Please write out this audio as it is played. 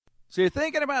So you're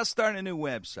thinking about starting a new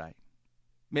website.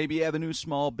 Maybe you have a new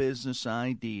small business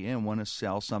idea and want to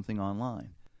sell something online.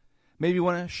 Maybe you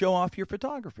want to show off your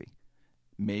photography.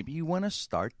 Maybe you want to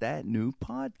start that new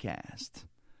podcast.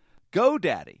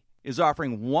 GoDaddy is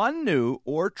offering one new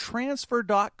or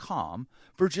transfer.com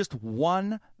for just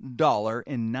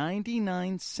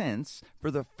 $1.99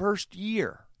 for the first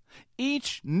year.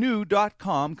 Each new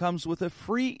 .com comes with a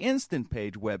free Instant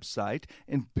Page website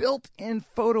and built-in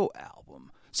photo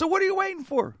album. So what are you waiting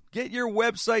for? Get your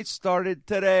website started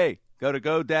today. Go to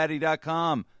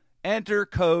GoDaddy.com, enter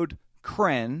code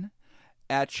KREN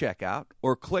at checkout,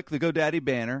 or click the GoDaddy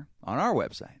banner on our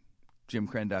website,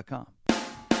 jimkrenn.com.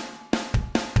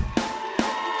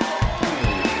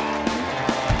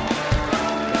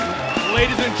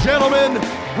 Ladies and gentlemen,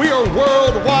 we are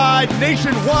worldwide,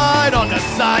 nationwide on the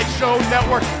Sideshow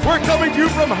Network. We're coming to you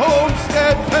from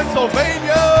Homestead,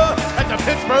 Pennsylvania at the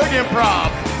Pittsburgh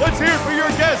Improv. Let's hear it for your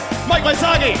guests, Mike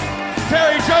Wysocki,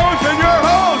 Terry Jones, and your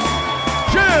host,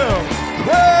 Jim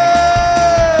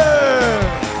Krenn.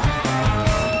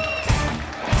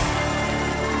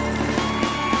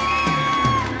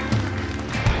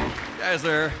 You guys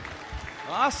are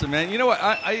awesome, man. You know what?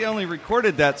 I only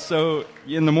recorded that so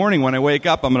in the morning when I wake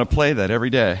up, I'm going to play that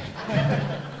every day.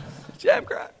 Jim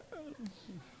Krenn.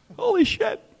 Holy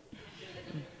shit.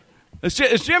 It's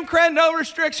Jim Krenn, no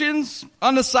restrictions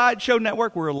on the Sideshow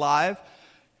Network. We're live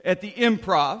at the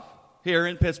Improv here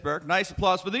in Pittsburgh. Nice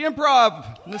applause for the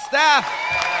Improv and the staff.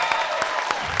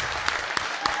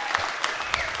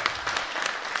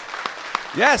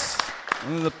 Yes,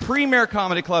 one of the premier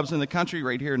comedy clubs in the country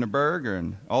right here in the Burg,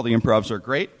 and all the Improvs are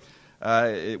great.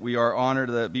 We are honored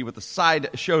to be with the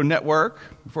Sideshow Network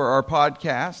for our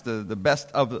podcast, the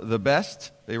best of the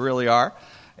best. They really are.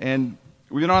 And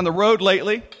we've been on the road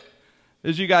lately,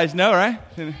 as you guys know, right?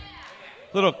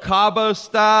 Little Cabo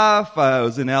stuff. I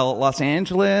was in Los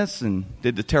Angeles and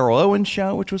did the Terrell Owens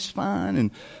show, which was fun, and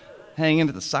hanging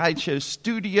at the Sideshow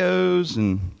Studios,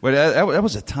 and that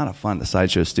was a ton of fun. The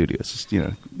Sideshow Studios,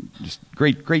 just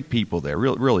great people there.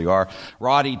 Really are.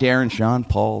 Roddy, Darren, Sean,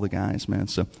 Paul, the guys, man.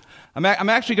 So I'm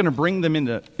actually going to bring them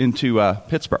into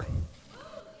Pittsburgh.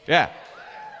 Yeah,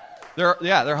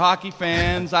 they're hockey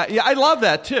fans. I love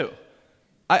that too.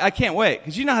 I can't wait,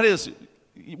 because you know how it is.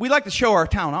 We like to show our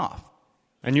town off.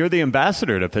 And you're the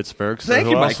ambassador to Pittsburgh. So Thank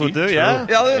you, who else Mikey. would do? Yeah, I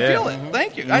feel it.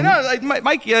 Thank you. I know,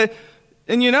 Mike.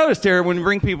 And you notice, Terry, when we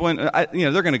bring people in,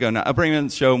 they're going to go now. I bring them in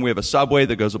the show, and we have a subway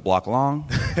that goes a block long.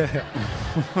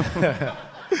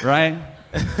 Right?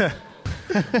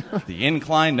 The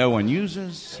incline no one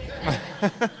uses,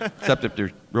 except if they're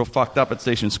real fucked up at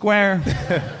Station Square.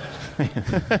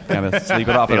 Kind of sleep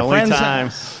it off at a friend's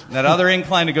house. That other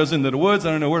incline that goes into the woods,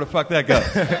 I don't know where the fuck that goes.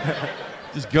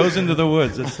 Just goes into the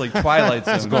woods. It's like Twilight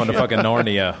Zone. It's going to fucking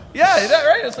Narnia. Yeah, is that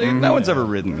right? It's like, no one's ever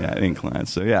ridden that incline.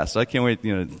 So I can't wait,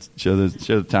 to show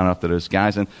the town off to those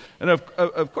guys. And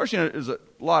of course, there's a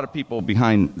lot of people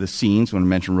behind the scenes. I want to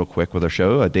mention real quick with our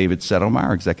show: David Settlemeyer,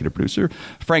 our executive producer;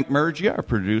 Frank Mergia, our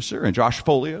producer; and Josh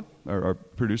Folio, our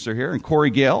producer here; and Corey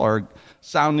Gale, our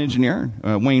sound engineer;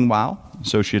 Wayne Wow,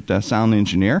 associate sound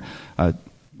engineer.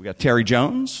 We got Terry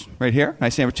Jones right here.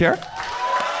 Nice to have Terry.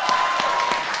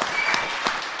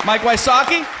 Mike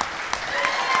Wysocki.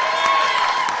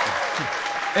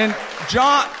 And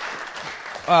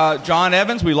John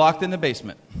Evans, we locked in the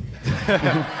basement.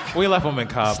 We left him in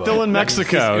Cabo. Still in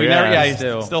Mexico. He's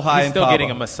still high in Cabo. He's still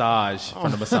getting a massage from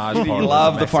the massage parlor. He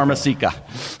loved the Pharmacica.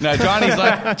 No,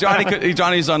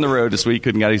 Johnny's on the road this week.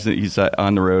 Couldn't get. He's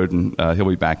on the road, and he'll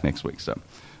be back next week. So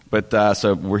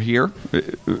we're here.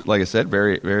 Like I said,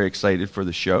 very very excited for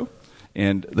the show.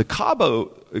 And the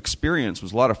Cabo experience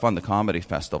was a lot of fun, the comedy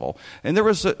festival. And there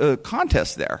was a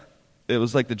contest there. It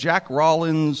was like the Jack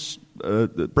Rollins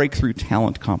the Breakthrough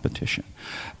Talent Competition.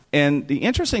 And the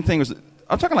interesting thing was,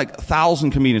 I'm talking like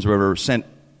 1,000 comedians or whatever sent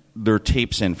their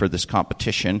tapes in for this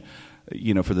competition,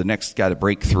 for the next guy to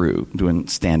break through doing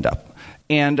stand-up.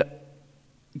 And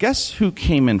guess who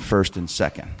came in first and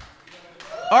second?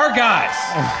 Our guys.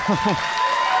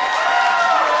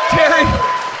 Terry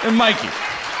and Mikey.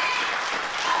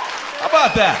 How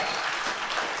about that?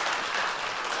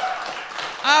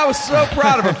 I was so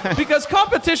proud of them, because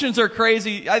competitions are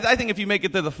crazy. I think if you make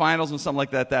it to the finals and something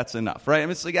like that, that's enough, right? I mean,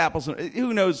 it's like apples.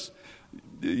 Who knows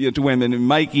to win? And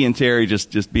Mikey and Terry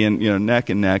just being neck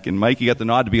and neck. And Mikey got the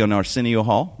nod to be on Arsenio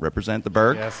Hall, represent the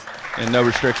Burg, yes, and no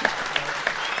restrictions.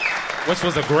 Which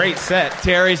was a great set.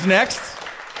 Terry's next.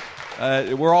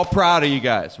 We're all proud of you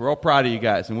guys. We're all proud of you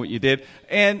guys and what you did.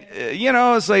 And,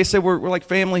 as I said, we're like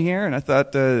family here. And I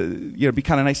thought, it'd be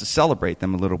kind of nice to celebrate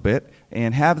them a little bit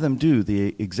and have them do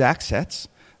the exact sets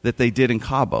that they did in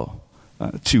Cabo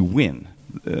to win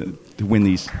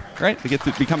these, right? To get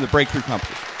to become the breakthrough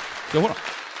competition. So hold on.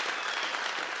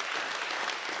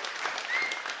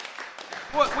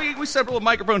 Well, we set up a little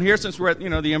microphone here since we're at the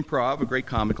Improv, a great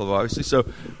comedy club, obviously. So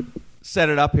set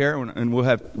it up here, and we'll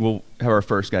have our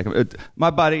first guy come. My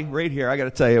buddy right here. I got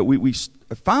to tell you, we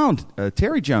found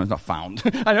Terry Jones. Not found.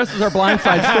 I know this is our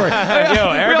blindside story. Yo,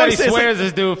 everybody swears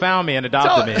this dude found me and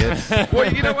adopted me.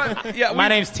 Well, you know what? Yeah, my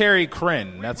name's Terry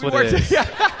Crin. That's what it is. Yeah.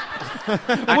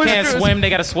 I can't swim. They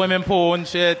got a swimming pool and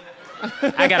shit.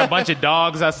 I got a bunch of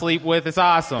dogs I sleep with. It's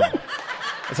awesome.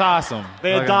 It's awesome.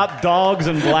 They adopt dogs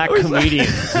and black comedians.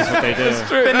 Is what they do.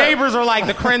 The neighbors are like,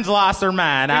 the Crins lost their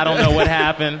mind. I don't know what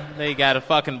happened. They got a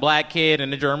fucking black kid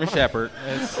and a German Shepherd.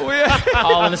 It's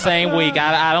all in the same week.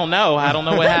 I don't know. I don't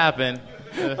know what happened.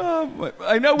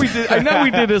 I know we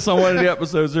did this on one of the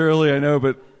episodes early. I know,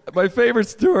 but my favorite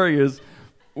story is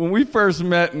when we first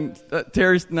met and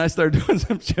Terry and I started doing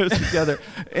some shows together,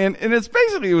 and it's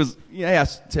basically I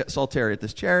saw Terry at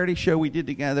this charity show we did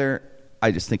together. I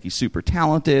just think he's super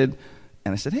talented.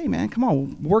 And I said, hey, man, come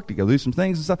on, we'll work together, do some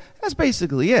things and stuff. That's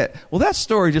basically it. Well, that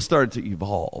story just started to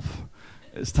evolve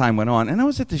as time went on. And I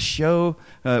was at this show.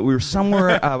 We were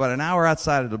somewhere about an hour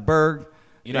outside of the Berg.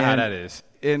 You know how that is.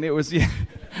 And it was,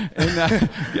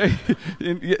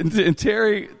 and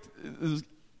Terry,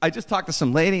 I just talked to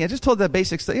some lady. I just told that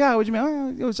basic stuff. Yeah, what do you mean?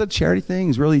 Oh, it was a charity thing.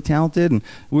 He's really talented. And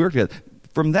we worked together.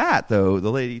 From that, though,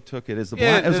 the lady took it as the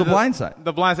blind side.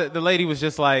 The blind side. The lady was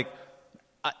just like,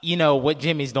 what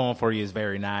Jimmy's doing for you is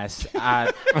very nice.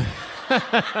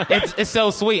 It's so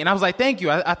sweet. And I was like, thank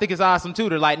you. I think it's awesome, too.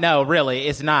 They're like, no, really,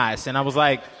 it's nice. And I was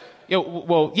like,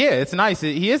 well, yeah, it's nice.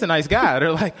 He is a nice guy.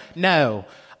 They're like, no,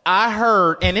 I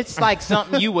heard, and it's like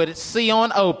something you would see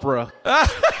on Oprah.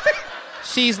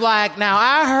 She's like, now,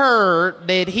 I heard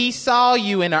that he saw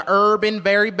you in an urban,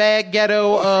 very bad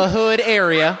ghetto hood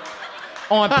area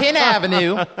on Penn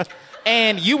Avenue.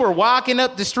 And you were walking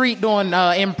up the street doing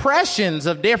impressions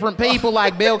of different people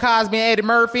like Bill Cosby and Eddie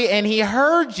Murphy, and he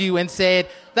heard you and said,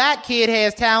 that kid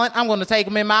has talent, I'm going to take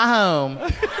him in my home.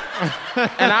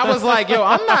 And I was like, yo,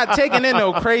 I'm not taking in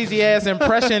no crazy-ass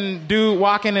impression dude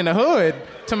walking in the hood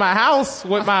to my house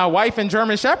with my wife and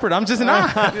German Shepherd. I'm just not.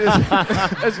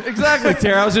 Exactly,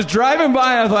 Terry. I was just driving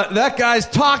by, and I thought, that guy's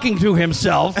talking to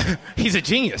himself. He's a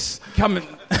genius. Coming...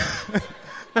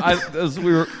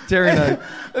 Terry and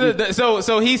I.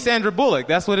 So he's Sandra Bullock.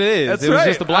 That's what it is. That's it was right.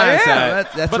 just the blind side.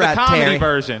 That's but right, the comedy Terry.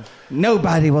 version.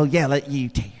 Nobody will yell at you,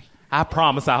 Terry. I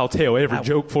promise I'll tell every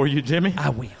joke for you, Jimmy.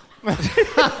 I will.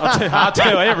 I'll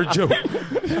tell every joke.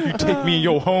 You take me in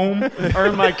your home,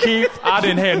 earn my keep. I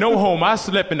didn't have no home. I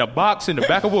slept in a box in the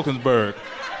back of Wilkinsburg.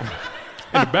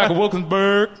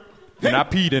 And I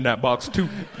peed in that box, too.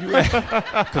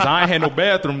 Because I ain't had no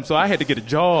bathroom, so I had to get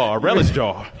a relish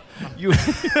jar. You'll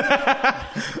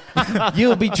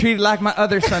be treated like my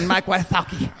other son, Mike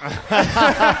Wysocki.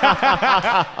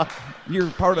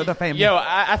 You're part of the family. Yo,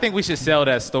 I think we should sell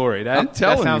that story. That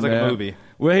sounds like a movie.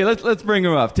 Well, hey, let's bring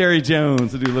him up. Terry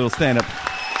Jones to do a little stand-up.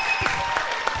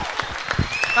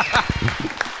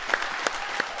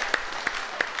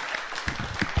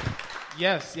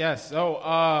 Yes.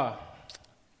 So,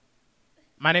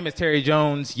 my name is Terry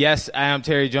Jones. Yes, I am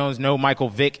Terry Jones. No, Michael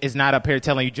Vick is not up here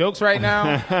telling you jokes right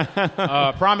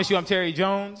now. Promise you I'm Terry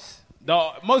Jones.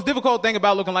 The most difficult thing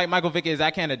about looking like Michael Vick is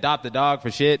I can't adopt a dog for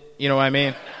shit. You know what I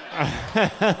mean?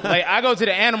 Like, I go to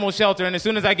the animal shelter, and as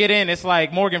soon as I get in, it's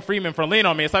like Morgan Freeman from Lean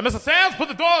on Me. It's like, Mr. Sam's, put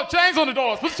the chains on the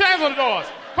doors. Put the chains on the doors.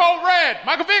 Code red.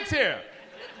 Michael Vick's here.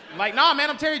 I'm like, nah, man,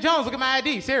 I'm Terry Jones. Look at my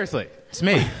ID. Seriously. It's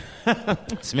me.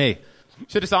 It's me.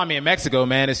 Should have saw me in Mexico,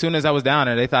 man. As soon as I was down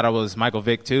there, they thought I was Michael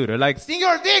Vick, too. They're like,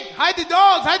 Senor Vick, hide the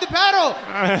dogs, hide the paddle.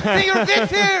 Senor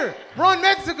Vick's here. We're in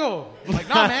Mexico. I'm like,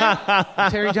 nah, man. I'm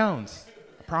Terry Jones.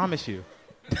 I promise you.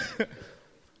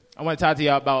 I want to talk to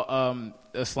you about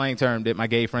a slang term that my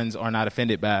gay friends are not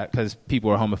offended by because people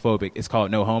are homophobic. It's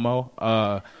called no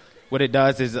homo. What it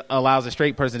does is allows a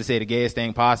straight person to say the gayest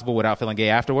thing possible without feeling gay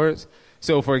afterwards.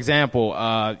 So, for example,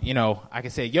 I can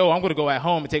say, yo, I'm going to go at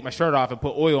home and take my shirt off and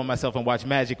put oil on myself and watch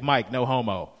Magic Mike, no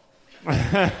homo. No,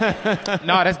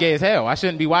 that's gay as hell. I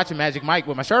shouldn't be watching Magic Mike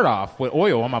with my shirt off with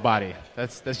oil on my body.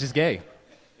 That's just gay.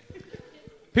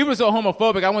 People are so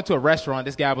homophobic. I went to a restaurant.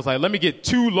 This guy was like, let me get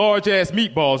 2 large-ass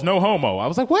meatballs, no homo. I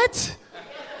was like, what?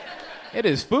 It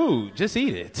is food. Just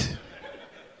eat it.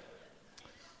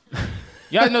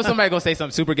 Y'all know somebody gonna say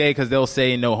something super gay because they'll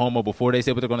say no homo before they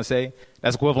say what they're gonna say?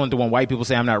 That's equivalent to when white people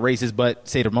say I'm not racist, but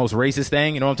say the most racist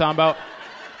thing. You know what I'm talking about?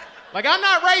 Like, I'm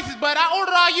not racist, but I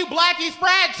ordered all you blackies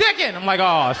fried chicken. I'm like,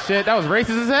 oh, shit, that was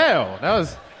racist as hell.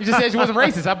 You just said you wasn't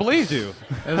racist. I believed you.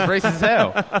 That was racist as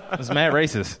hell. It was mad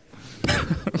racist.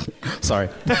 Sorry.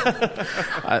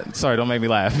 Sorry, don't make me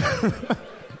laugh.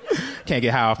 Can't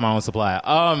get high off my own supply.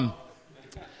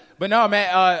 But no,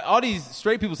 man, all these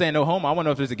straight people saying no homo, I want to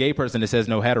know if there's a gay person that says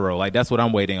no hetero. Like, that's what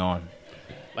I'm waiting on.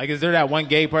 Like, is there that one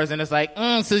gay person that's like,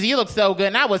 Susie, you look so good,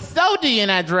 and I was so D in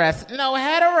that dress. No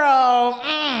hetero.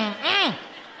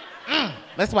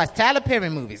 Let's watch Tyler Perry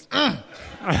movies.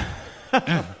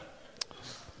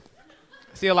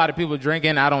 See a lot of people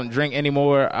drinking. I don't drink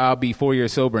anymore. I'll be 4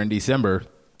 years sober in December.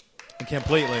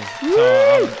 Completely.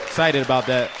 So I'm excited about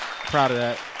that. Proud of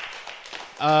that.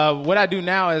 What I do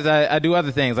now is I do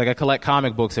other things. Like I collect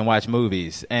comic books and watch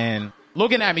movies. And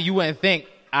looking at me, you wouldn't think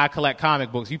I collect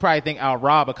comic books. You probably think I'll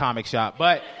rob a comic shop.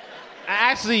 But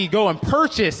I actually go and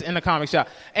purchase in the comic shop.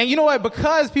 And you know what?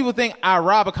 Because people think I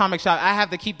rob a comic shop, I have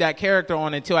to keep that character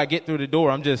on until I get through the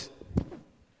door. I'm just...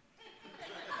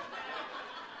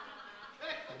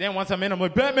 Then once I'm in, I'm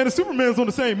like, Batman and Superman's on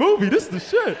the same movie. This is the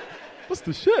shit. What's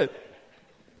the shit?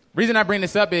 Reason I bring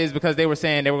this up is because they were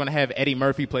saying they were going to have Eddie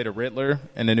Murphy play the Riddler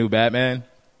in the new Batman.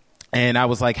 And I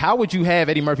was like, how would you have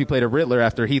Eddie Murphy play the Riddler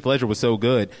after Heath Ledger was so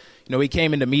good? You know, he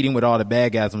came in the meeting with all the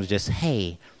bad guys and was just,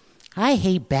 hey, I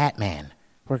hate Batman.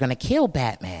 We're going to kill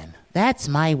Batman. That's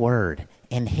my word.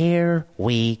 And here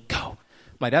we go. I'm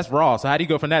like, that's raw. So how do you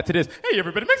go from that to this? Hey,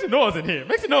 everybody, make some noise in here.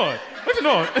 Make some noise. Make some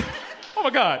noise. Oh, my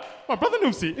God. My brother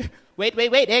Noosey. Wait.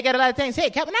 They got a lot of things. Hey,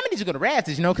 Captain, I'm going to need you to go to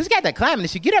Rafters, you know, because you got that climbing. You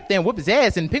should get up there and whoop his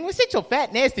ass. And Penguin, sit your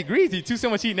fat, nasty, greasy, too so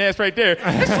much eating ass right there.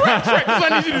 And Shrek. That's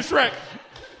what I need you to Shrek.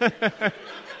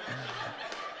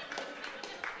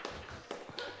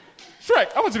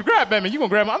 Shrek, I want you to grab Batman. You going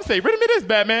to grab him. I'm going to say, riddle me this,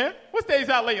 Batman. What stays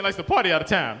out late and likes to party out of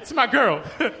town? It's my girl.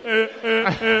 It's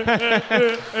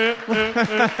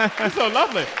so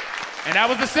lovely. And that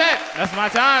was the set. That's my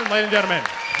time, ladies and gentlemen.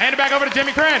 Hand it back over to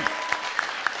Jimmy Crenn.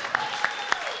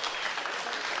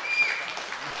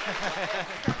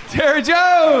 Terry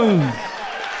Jones!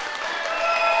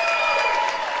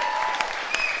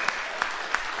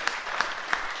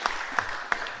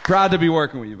 Proud to be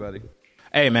working with you, buddy.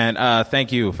 Hey, man,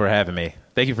 thank you for having me.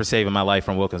 Thank you for saving my life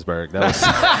from Wilkinsburg. That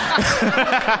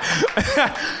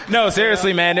was... No,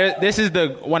 seriously, man. This is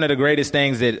one of the greatest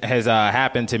things that has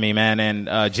happened to me, man.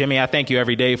 And Jimmy, I thank you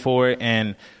every day for it.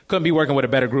 And couldn't be working with a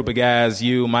better group of guys,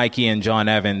 you, Mikey, and John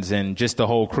Evans, and just the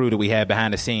whole crew that we had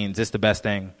behind the scenes. It's the best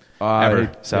thing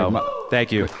ever. So,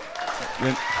 thank you.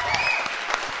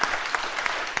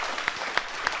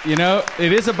 You know,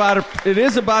 it is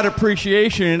about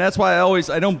appreciation, and that's why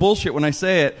I don't bullshit when I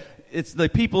say it. It's the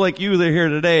people like you that are here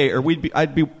today, or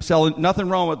I'd be selling, nothing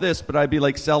wrong with this, but I'd be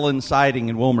like selling siding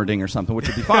in Wilmerding or something, which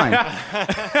would be fine.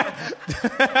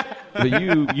 But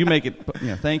you make it,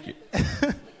 thank you.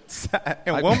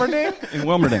 In Wilmerding? In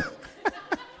Wilmerding.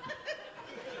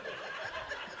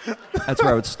 That's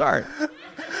where I would start.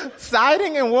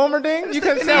 Siding in Wilmerding? You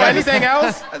couldn't sell anything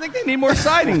else? I think they need more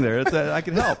siding there. I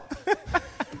could help.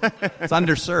 It's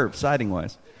underserved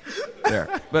siding-wise.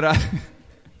 There. But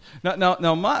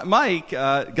no, Mike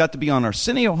got to be on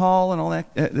Arsenio Hall and all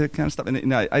that kind of stuff.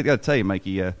 And I got to tell you,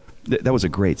 Mikey, that was a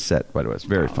great set, by the way. It's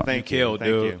very fun. Thank you,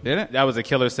 dude. Didn't it? That was a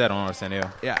killer set on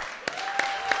Arsenio. Yeah.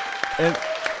 And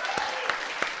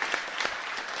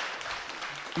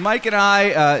Mike and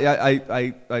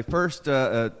I first,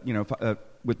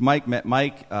 with Mike, met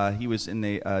Mike. He was in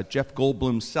the Jeff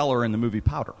Goldblum cellar in the movie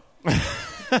Powder.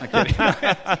 I'm kidding.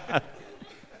 Had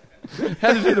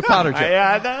to do the Powder joke.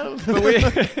 Yeah, I know.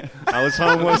 I was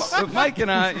homeless. Mike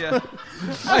and I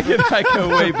go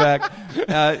way back.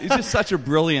 He's just such a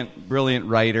brilliant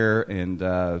writer, and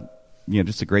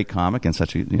just a great comic, and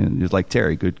such a just like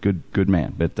Terry, good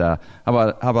man. But how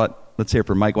about let's hear it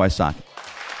for Mike Wysocki.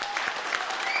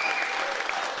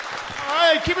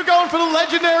 All right, keep it going for the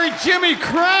legendary Jimmy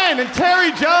Crenn and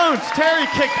Terry Jones. Terry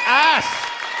kicked ass.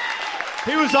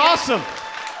 He was awesome.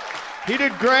 He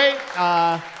did great.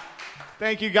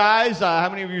 Thank you, guys. How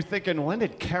many of you are thinking, when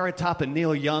did Carrot Top and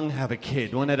Neil Young have a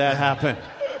kid? When did that happen?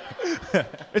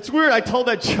 It's weird. I told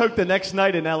that joke the next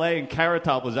night in L.A., and Carrot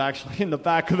Top was actually in the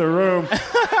back of the room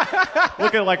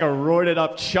looking like a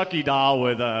roided-up Chucky doll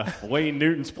with Wayne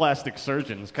Newton's plastic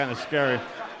surgeon. It's kind of scary.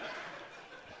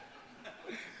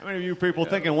 How many of you people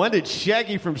thinking, when did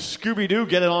Shaggy from Scooby-Doo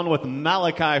get it on with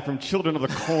Malachi from Children of the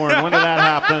Corn? When did that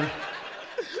happen?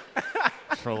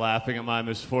 For laughing at my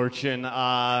misfortune.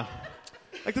 I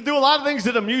like to do a lot of things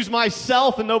that amuse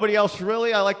myself and nobody else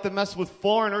really. I like to mess with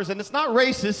foreigners, and it's not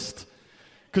racist,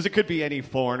 because it could be any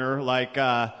foreigner. Like,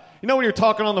 when you're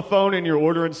talking on the phone and you're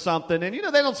ordering something, and they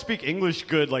don't speak English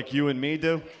good like you and me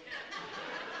do.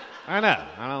 I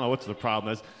don't know what the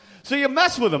problem is. So you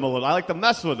mess with them a little. I like to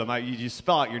mess with them. You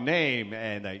spell out your name,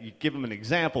 and you give them an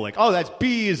example, like, oh, that's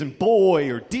B as in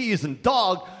boy, or D as in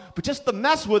dog. But just to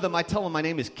mess with him, I tell him my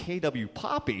name is K.W.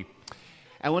 Poppy.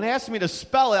 And when he asks me to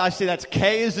spell it, I say that's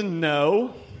K as in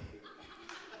no.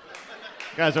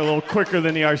 You guys are a little quicker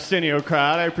than the Arsenio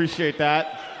crowd. I appreciate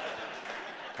that.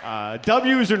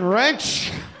 W is in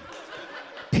wrench.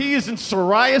 P is in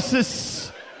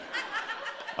psoriasis.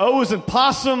 O is in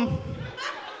possum.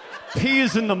 P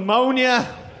is in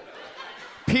pneumonia.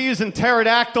 P is in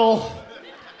pterodactyl.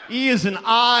 E is in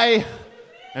eye.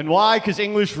 And Y, because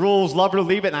English rules, love it or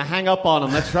leave it, and I hang up on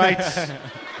them. That's right.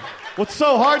 What's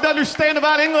so hard to understand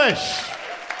about English?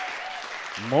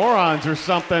 Morons or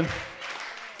something.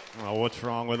 I don't know what's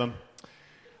wrong with them.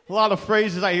 A lot of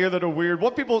phrases I hear that are weird.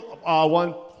 What people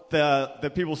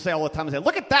that people say all the time is,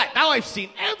 look at that, now I've seen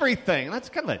everything. And that's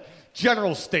kind of a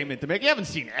general statement to make. You haven't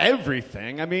seen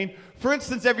everything. I mean, for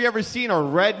instance, have you ever seen a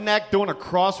redneck doing a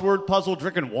crossword puzzle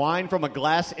drinking wine from a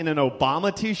glass in an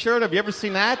Obama t-shirt? Have you ever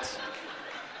seen that?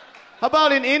 How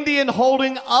about an Indian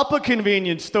holding up a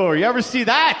convenience store? You ever see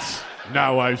that?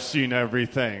 Now I've seen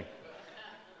everything.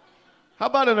 How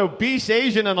about an obese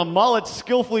Asian in a mullet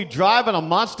skillfully driving a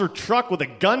monster truck with a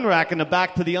gun rack in the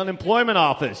back to the unemployment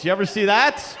office? You ever see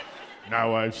that?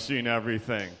 Now I've seen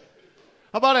everything.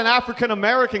 How about an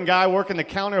African-American guy working the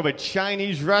counter of a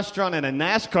Chinese restaurant in a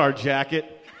NASCAR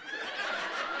jacket?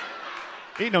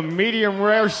 Eating a medium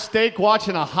rare steak,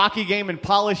 watching a hockey game, and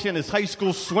polishing his high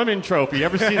school swimming trophy. You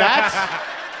ever see that?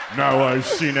 Now I've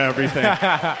seen everything.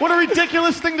 What a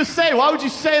ridiculous thing to say. Why would you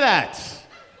say that?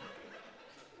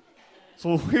 It's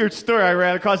a weird story I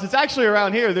ran across. It's actually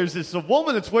around here. There's a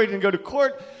woman that's waiting to go to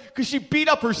court because she beat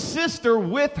up her sister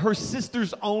with her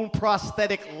sister's own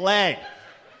prosthetic leg.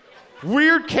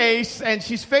 Weird case, and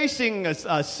she's facing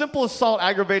a simple assault,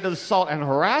 aggravated assault, and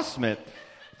harassment.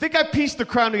 I think I pieced the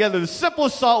crime together. The simple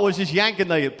assault was just yanking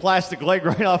the plastic leg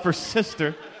right off her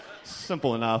sister.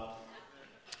 Simple enough.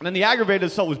 And then the aggravated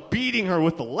assault was beating her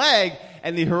with the leg,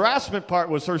 and the harassment part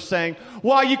was her saying,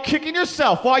 why are you kicking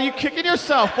yourself? Why are you kicking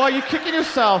yourself? Why are you kicking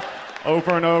yourself?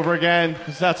 Over and over again,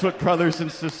 because that's what brothers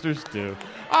and sisters do.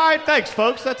 All right, thanks,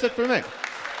 folks. That's it for me.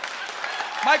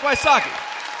 Mike Wysocki.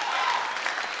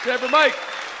 Deborah Mike.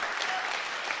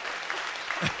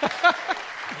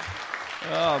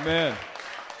 Oh, man.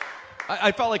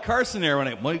 I felt like Carson there when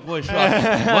Mike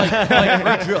Wysocki. Mike,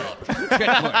 great job.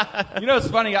 You know, it's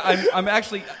funny. I'm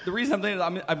actually, the reason I'm doing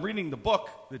it, I'm reading the book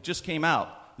that just came out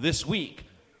this week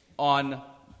on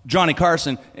Johnny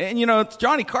Carson. And, you know,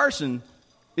 Johnny Carson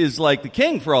is like the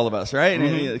king for all of us, right?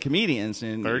 Mm-hmm. And the comedians.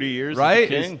 And 30 years, right?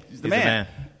 The king. He's the man.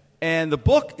 And the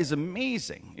book is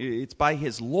amazing. It's by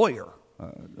his lawyer,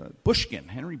 Bushkin,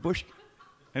 Henry Bushkin.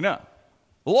 I know.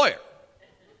 The lawyer.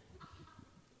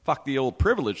 Fuck the old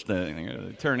privilege thing,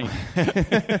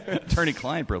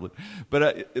 attorney-client privilege.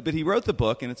 But he wrote the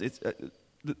book, and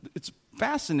it's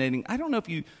fascinating. I don't know if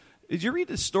did you read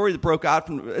the story that broke out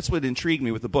from? That's what intrigued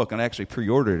me with the book, and I actually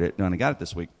pre-ordered it, and I got it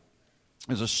this week.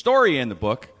 There's a story in the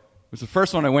book. It was the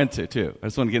first one I went to, too. I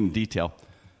just want to get in detail.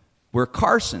 Where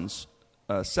Carson's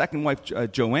second wife,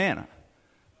 Joanna,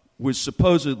 was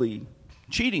supposedly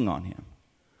cheating on him.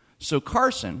 So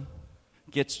Carson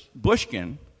gets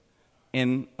Bushkin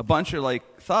and a bunch of,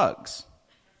 like, thugs,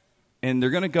 and they're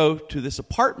going to go to this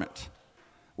apartment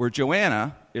where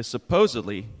Joanna is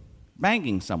supposedly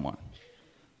banging someone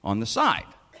on the side,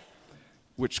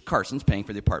 which Carson's paying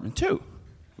for the apartment, too,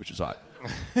 which is odd.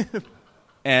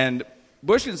 And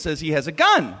Bushkin says he has a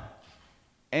gun.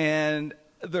 And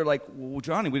they're like, well,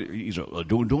 Johnny, he's like,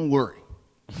 don't worry.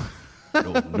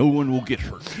 No one will get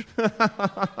hurt.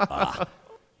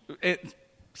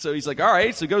 So he's like, all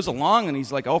right. So he goes along, and he's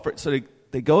like, oh, so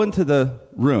they go into the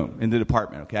room, in the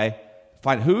apartment, okay?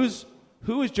 Find who is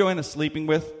Joanna sleeping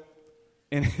with,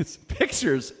 and it's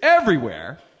pictures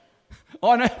everywhere,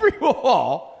 on every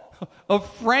wall, of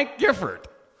Frank Gifford.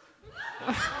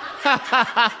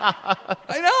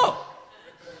 I know.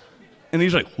 And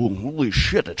he's like, well, holy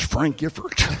shit, it's Frank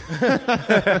Gifford.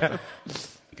 I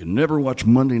can never watch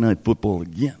Monday Night Football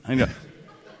again. I know.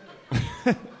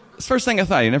 It's the first thing I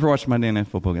thought. You never watch Monday Night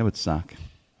Football. That would suck.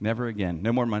 Never again.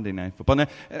 No more Monday Night Football.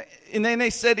 And then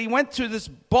they said he went to this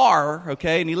bar,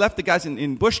 okay, and he left the guys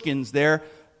in Bushkin's there.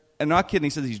 I'm not kidding. He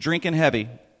says he's drinking heavy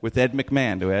with Ed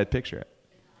McMahon. Do I have a picture of it?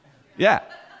 Yeah.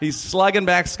 He's slugging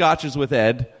back scotches with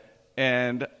Ed.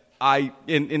 And Ed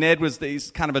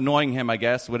he's kind of annoying him, I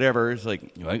guess, whatever. He's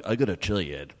like, I got to tell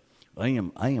you, Ed, I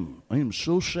am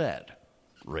so sad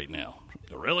right now.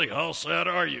 Really? How sad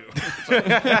are you?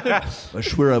 I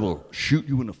swear I will shoot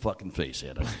you in the fucking face,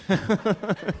 Ed.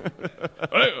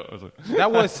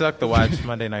 That would suck to watch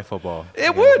Monday Night Football.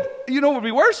 It would. You know what would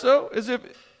be worse, though, is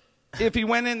if he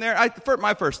went in there.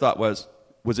 My first thought was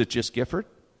it just Gifford?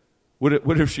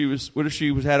 What if she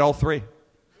was had all three?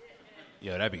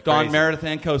 Yo, that'd be crazy. Dawn Meredith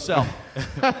and Cosell.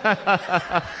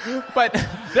 But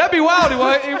That'd be wild.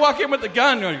 He'd walk in with the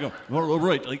gun and go, all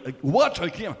right, like what? I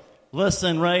can't.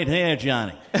 Listen right here,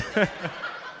 Johnny.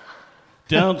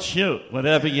 Don't shoot,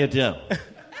 whatever you do.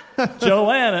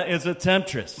 Joanna is a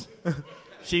temptress.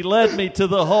 She led me to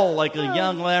the hole like a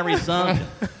young Larry Zonkin,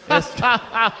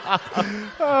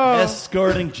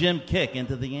 escorting Jim Kick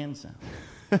into the end zone.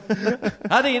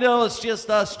 How do you know it's just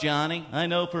us, Johnny? I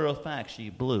know for a fact she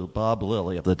blew Bob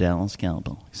Lilly of the Dallas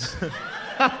Cowboys.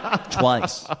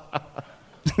 Twice.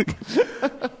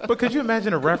 But could you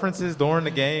imagine the references during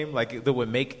the game, like that would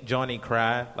make Johnny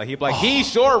cry? Like he'd be like, he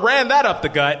sure ran that up the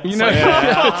gut. You know?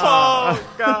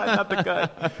 Oh God, not the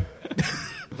gut.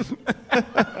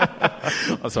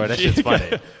 I'm sorry, that shit's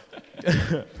funny.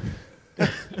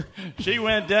 She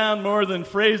went down more than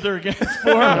Fraser against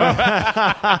Foreman.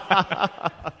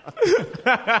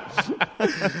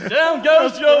 Down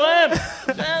goes Joanna.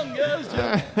 Down goes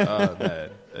Joanna. Oh man,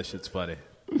 that shit's funny.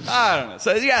 I don't know.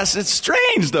 So yes, it's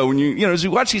strange though when as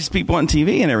you watch these people on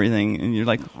TV and everything, and you're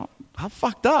like, oh, how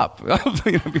fucked up?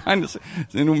 Behind the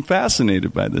scenes, and I'm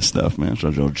fascinated by this stuff, man.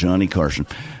 So Johnny Carson,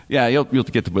 yeah, you'll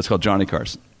get to what's called Johnny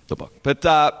Carson, the book. But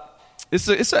it's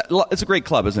a great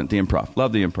club, isn't it? The Improv,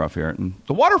 love the Improv here, and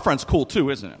the Waterfront's cool too,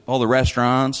 isn't it? All the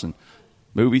restaurants and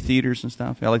movie theaters and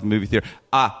stuff. Yeah, I like the movie theater.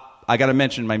 I got to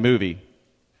mention my movie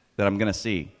that I'm going to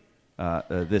see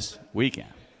this weekend.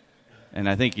 And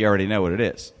I think you already know what it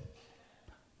is.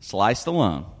 Sly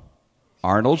Stallone,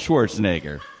 Arnold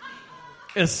Schwarzenegger,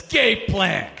 Escape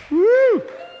Plan. Woo!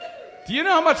 Do you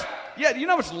know how much? Yeah, do you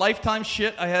know how much Lifetime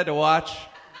shit I had to watch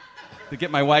to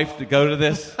get my wife to go to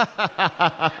this?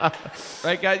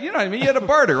 Right, guys? You know what I mean? You had to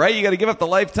barter, right? You got to give up the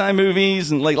Lifetime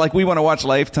movies, and like we want to watch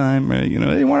Lifetime. Right? You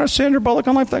know, they want to Sandra Bullock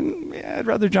on Lifetime. Yeah, I'd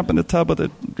rather jump in the tub with a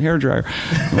hairdryer.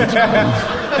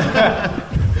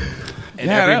 And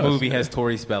every movie has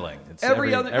Tori Spelling. It's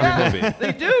every movie.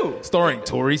 They do. Starring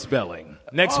Tori Spelling.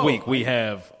 Next week we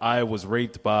have I Was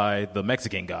Raped by the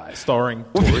Mexican Guy, starring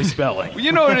Tori Spelling.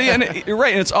 You know, and you're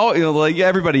right. And it's all like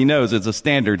everybody knows it's a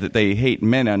standard that they hate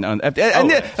men.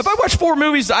 If I watch 4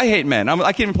 movies, I hate men. I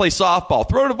can't even play softball.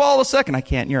 Throw the ball a second. I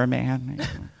can't. You're a man.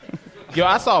 Yo,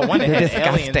 I saw one that had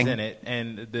aliens in it,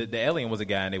 and the alien was a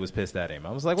guy, and they was pissed at him.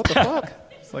 I was like, what the fuck?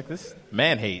 It's like this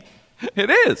man hate. It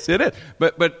is.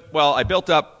 But I built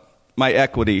up my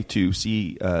equity to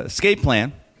see Escape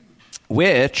Plan,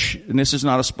 which, and this is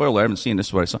not a spoiler, I haven't seen this,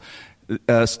 is what I saw.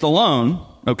 Stallone,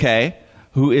 okay,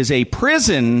 who is a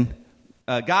prison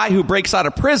guy who breaks out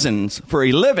of prisons for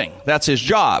a living. That's his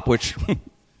job, which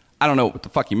I don't know what the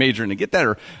fuck you major in to get that,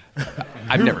 or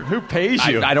Who pays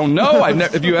you? I don't know.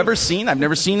 Have you ever seen? I've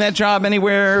never seen that job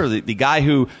anywhere. The guy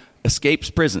who escapes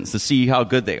prisons to see how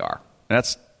good they are.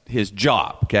 That's his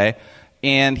job, okay?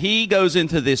 And he goes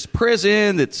into this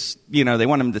prison that's, they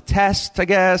want him to test, I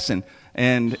guess,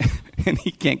 and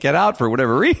he can't get out for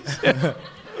whatever reason.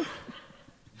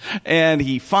 And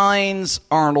he finds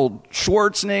Arnold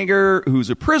Schwarzenegger, who's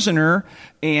a prisoner,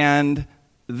 and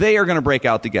they are going to break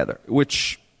out together,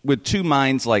 which, with 2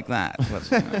 minds like that.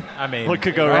 I mean, what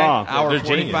could go wrong? Hour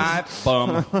 45,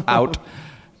 boom, out.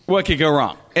 What could go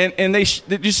wrong? And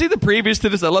did you see the previews to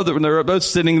this? I love that when they're both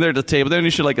sitting there at the table. They only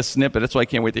show like a snippet. That's why I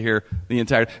can't wait to hear the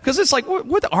entire. Because it's like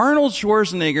what Arnold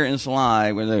Schwarzenegger and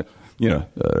Sly when they, all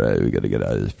right, we got to get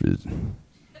out of this prison.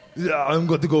 Yeah, I'm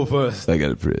going to go first. I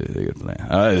got a plan.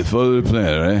 All right, follow the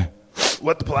plan, right?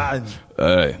 What the plan?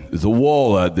 All right, there's a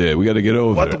wall out there. We got to get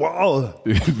over. What wall?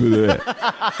 Is there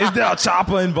a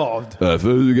chopper involved? First,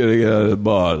 we got to get out of the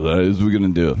bar. All right, this is what we're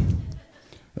going to do.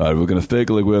 All right, we're going to fake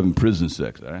it like we're having prison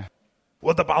sex, all right?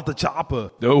 What about the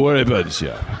chopper? Don't worry about the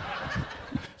chopper.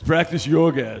 Let's practice your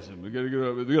orgasm. We got to get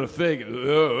over. We got to fake it.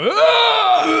 All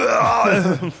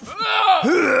right,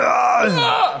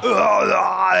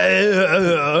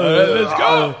 let's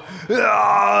go.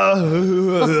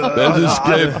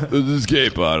 Let's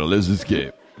escape, Arnold. Let's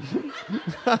escape.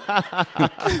 Get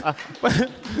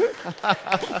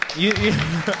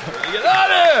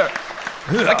out of here!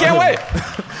 I can't wait.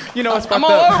 I'm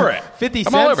all over it. 50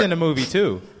 Cent's in the movie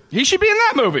too. He should be in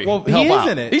that movie. Well, he is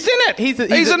in it. He's in it.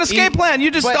 He's an Escape Plan.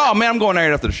 You just man, I'm going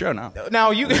right after the show now. Now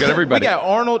we got everybody. We got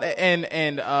Arnold and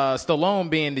Stallone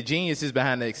being the geniuses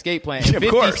behind the Escape Plan. And of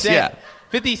course,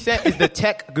 50 Cent is the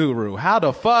tech guru. How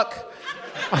the fuck?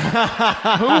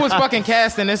 Who was fucking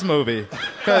cast in this movie?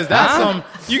 Because that's some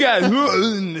you guys.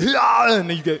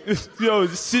 Yo,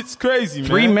 this shit's crazy, man.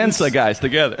 3 Mensa guys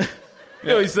together.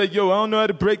 Yo, he's like, yo, I don't know how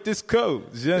to break this code.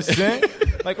 You know what I'm saying?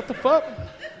 Like, what the fuck?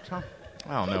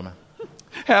 I don't know, man.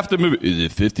 Half the movie. Is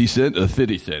it 50 cent or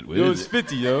 50 cent? What Yo, is it's it?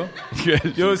 50, yo.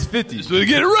 Yo, it's 50. So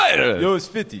get it right. Yo, it's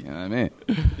 50. You know what I mean?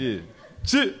 Yeah.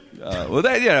 Shit. Well,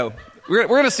 that, we're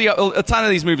going to see a ton of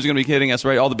these movies are going to be hitting us,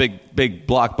 right? All the big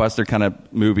blockbuster kind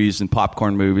of movies and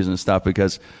popcorn movies and stuff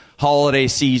because holiday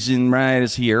season, right,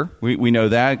 is here. We know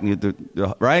that,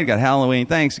 right? Got Halloween,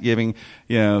 Thanksgiving,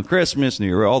 Christmas, New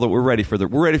Year. We're ready for the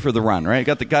run, right?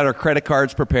 Got our credit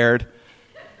cards prepared.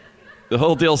 The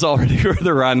whole deal's all ready for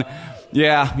the run.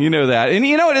 Yeah, you know that. And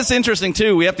it is interesting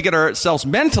too. We have to get ourselves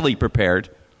mentally prepared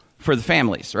for the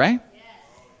families, right?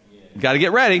 Got to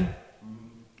get ready.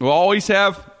 We'll always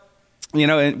have.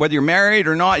 And whether you're married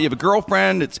or not, you have a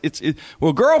girlfriend.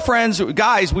 Well, girlfriends,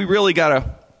 guys, we really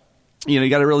gotta, you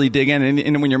gotta really dig in.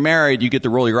 And when you're married, you get to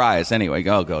roll your eyes anyway.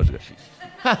 Go. You're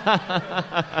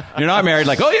not married,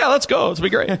 like, oh yeah, let's go. It's be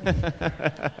great. And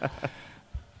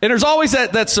there's always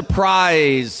that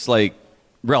surprise, like,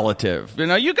 relative.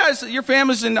 You guys, your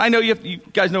families, and I know you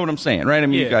guys know what I'm saying, right? I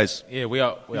mean, you guys. Yeah, we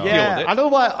all Yeah, deal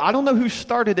with it. I don't know who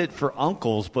started it for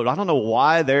uncles, but I don't know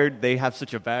why they have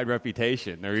such a bad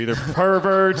reputation. They're either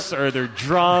perverts or they're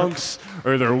drunks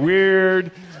or they're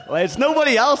weird. Like, it's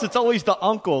nobody else. It's always the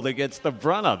uncle that gets the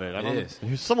brunt of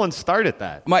it. Someone started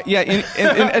that.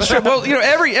 And sure, well,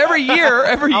 every year,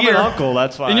 I'm an uncle.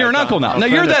 That's why. And you're an uncle now. Now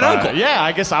you're that uncle. Yeah,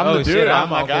 I guess I'm the dude. Shit, I'm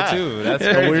my uncle guy. too. That's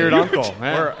a crazy. weird uncle.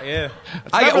 Man.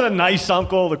 It's I got the nice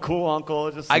uncle, the cool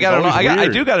uncle. I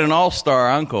do got an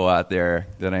all-star uncle out there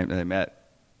that I met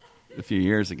a few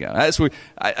years ago. I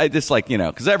just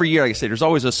because every year, like I say, there's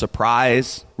always a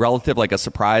surprise relative, like a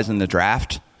surprise in the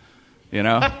draft, and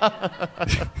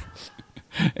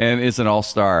it's an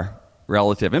all-star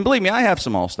relative. And believe me, I have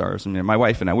some all-stars. I mean, my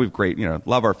wife and I, we've great,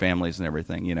 love our families and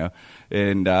everything,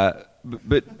 and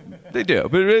but they do.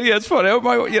 But yeah, it's funny.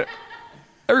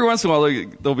 Every once in a while,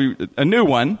 there'll be a new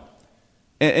one.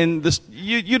 And this,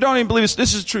 you don't even believe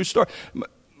this is a true story.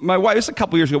 My wife, this is a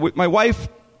couple years ago, my wife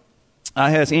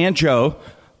has Aunt Jo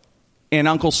and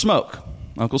Uncle Smoke.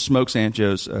 Uncle Smoke's Aunt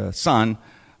Jo's son.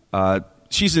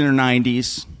 She's in her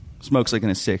 90s. Smoke's like in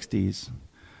his 60s.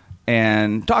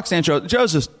 And talks to Aunt Jo. Aunt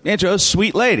Jo's a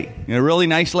sweet lady. Really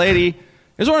nice lady.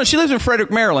 She lives in Frederick,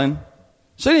 Maryland.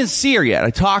 So I didn't see her yet. I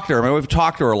talked to her. My wife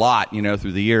talked to her a lot,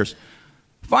 through the years.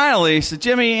 Finally, he said,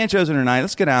 Jimmy, Aunt Jo's in her 90s.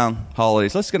 Let's get down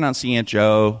holidays. Let's get down and see Aunt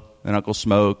Jo and Uncle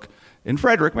Smoke in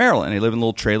Frederick, Maryland. They live in a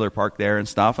little trailer park there and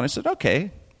stuff. And I said,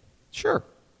 okay, sure,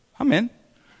 I'm in.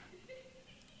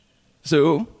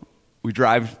 So we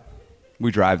drive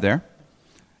there.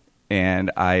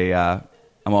 And I'm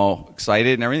all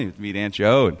excited and everything to meet Aunt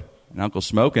Jo and Uncle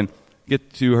Smoke and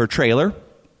get to her trailer.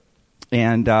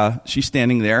 And she's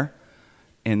standing there.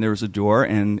 And there was a door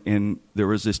and there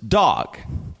was this dog.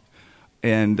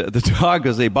 And the dog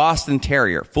was a Boston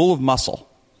Terrier, full of muscle,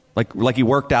 like he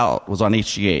worked out, was on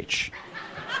HGH.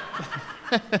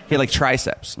 He had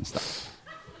triceps and stuff.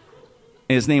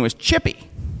 And his name was Chippy.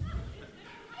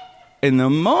 And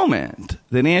the moment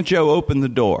that Aunt Jo opened the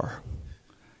door,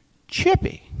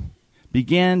 Chippy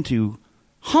began to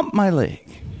hump my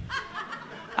leg.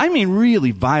 I mean, really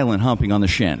violent humping on the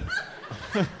shin.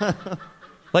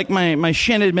 Like my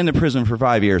shin had been in prison for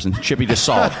 5 years, and Chippy just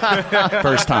saw it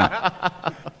first time.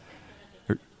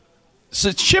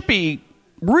 So Chippy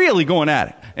really going at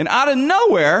it. And out of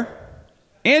nowhere,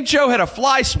 Aunt Jo had a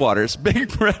fly swatter, this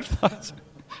big red fly swatter.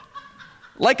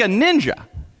 Like a ninja.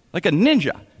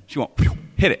 She went,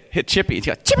 hit Chippy. She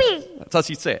got, Chippy! That's how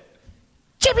she'd say it.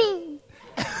 Chippy!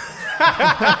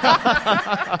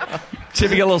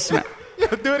 Chippy got a little smack.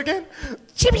 Do it again.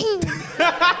 Chippy!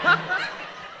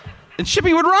 And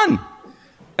Chippy would run.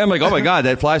 And I'm like, oh my God,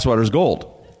 that fly swatter's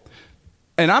gold.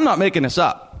 And I'm not making this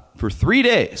up. For 3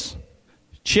 days,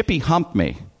 Chippy humped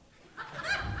me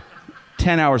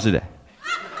 10 hours a day.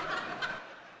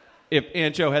 If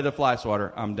Aunt Jo had the fly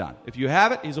swatter, I'm done. If you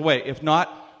have it, he's away. If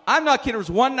not, I'm not kidding. There was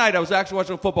one night I was actually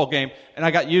watching a football game, and I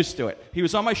got used to it. He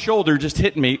was on my shoulder, just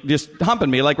hitting me, just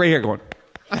humping me, like right here, going.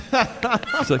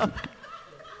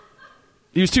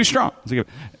 He was too strong.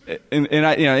 And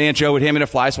Aunt Jo would hit me in a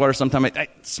fly swatter. Sometimes I'd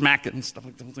smack it and stuff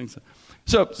like that.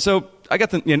 So I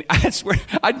got I swear,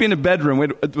 I'd be in the bedroom.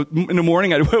 In the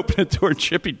morning, I'd open the door and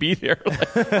Chippy'd be there.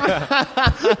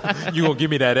 You gonna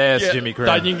give me that ass, Jimmy Crab?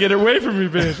 Thought you can get away from me,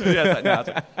 bitch.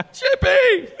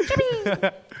 Chippy!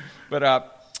 But,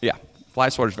 yeah, fly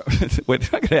swatters.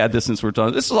 Wait, I got to add this since we're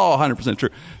talking. This is all 100% true.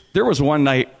 There was one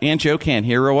night, Aunt Jo can't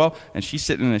hear real well, and she's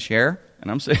sitting in a chair. And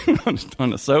I'm sitting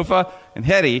on the sofa, and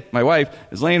Hetty, my wife,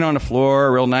 is laying on the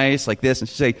floor real nice like this, and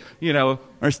she's like,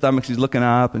 her stomach, she's looking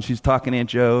up, and she's talking to Aunt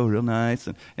Jo real nice,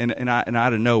 and out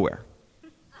of nowhere,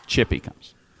 Chippy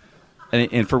comes.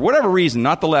 And for whatever reason,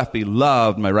 not the left, but he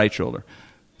loved my right shoulder.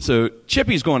 So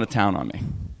Chippy's going to town on me.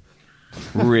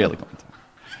 Really going to town.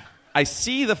 I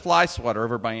see the fly swatter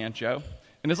over by Aunt Joe,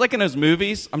 and it's like in those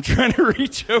movies. I'm trying to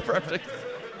reach over. I'm like,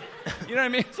 you know what I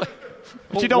mean? It's like,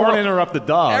 But you don't want to interrupt the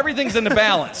dog. Everything's in the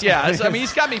balance. Yeah. So, I mean,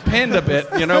 he's got me pinned a bit,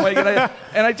 you know.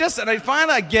 And I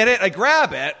finally get it. I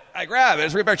grab it.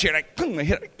 It's right by our chair. And I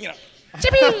hit it, you know.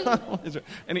 Chippy!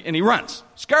 And he runs,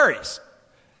 scurries.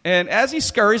 And as he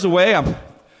scurries away, I'm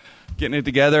getting it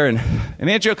together, and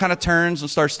Aunt Joe kind of turns and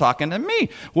starts talking to me.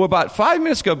 Well, about 5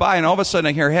 minutes go by, and all of a sudden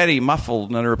I hear Hetty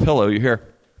muffled under a pillow. You hear,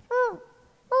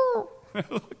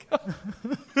 look up.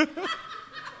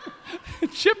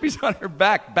 Chippy's on her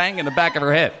back, banging the back of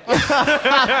her head.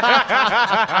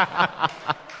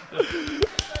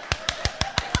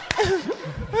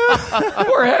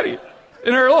 Poor Hetty.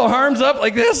 And her little arms up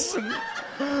like this.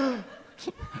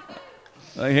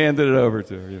 I handed it over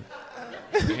to her.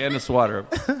 I handed the swatter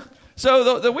over.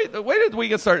 So the way the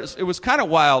weekend started, it was kind of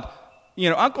wild.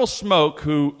 You know, Uncle Smoke,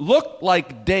 who looked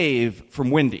like Dave from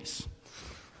Wendy's.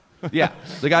 Yeah,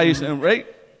 the guy used to, right?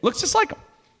 Looks just like him.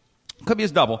 Could be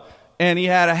his double. And he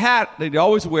had a hat that he'd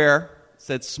always wear,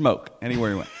 said smoke,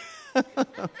 anywhere he went.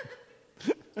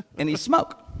 And he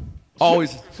smoked.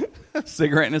 Always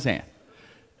cigarette in his hand.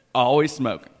 Always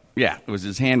smoking. Yeah,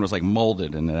 his hand was like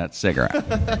molded into that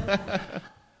cigarette.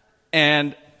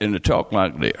 And he talked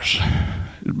like this.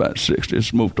 He's about 60,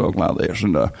 smooth talking like this.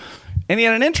 And he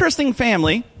had an interesting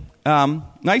family,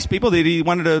 nice people that he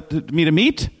wanted me to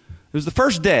meet. It was the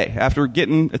first day after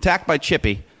getting attacked by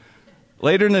Chippy.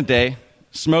 Later in the day,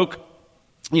 Smoke,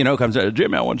 comes out,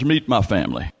 Jimmy, I want to meet my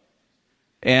family.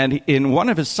 And in one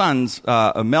of his sons,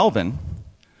 Melvin,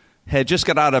 had just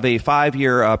got out of a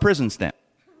 5-year prison stint.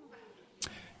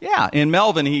 Yeah, in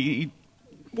Melvin, let me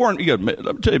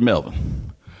tell you,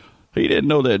 Melvin, he didn't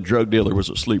know that drug dealer was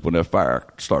asleep when that fire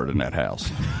started in that house.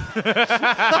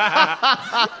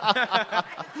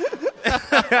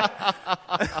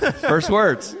 First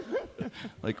words.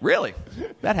 Like, really?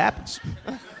 That happens.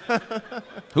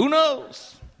 Who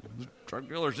knows? Drug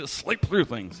dealers just sleep through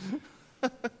things.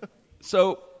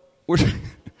 So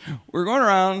we're going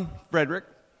around Frederick,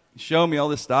 showing me all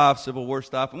this stuff, Civil War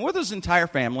stuff, and with his entire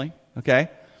family, okay?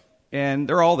 And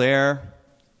they're all there.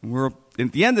 And we're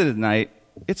at the end of the night.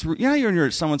 You're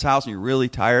at someone's house and you're really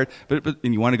tired,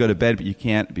 and you want to go to bed, but you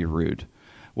can't. Be rude.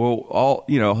 Well,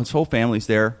 his whole family's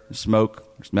there. There's Smoke,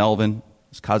 there's Melvin,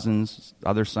 his cousins, his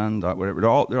other son, whatever.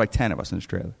 They're like 10 of us in this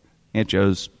trailer. Aunt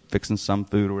Joe's fixing some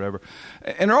food or whatever,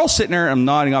 and they're all sitting there. I'm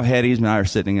nodding off Hetty's, and I are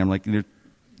sitting there. I'm like, they're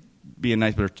being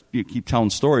nice, but you keep telling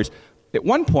stories. At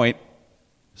one point,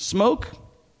 Smoke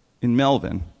and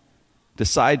Melvin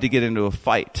decide to get into a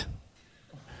fight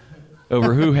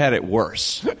over who had it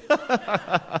worse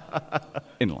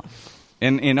in life.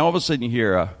 And all of a sudden you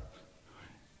hear,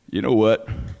 you know what,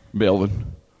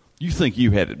 Melvin, you think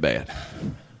you had it bad.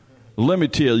 Let me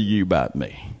tell you about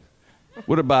me.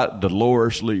 What about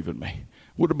Dolores leaving me?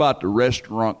 What about the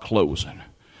restaurant closing?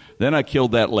 Then I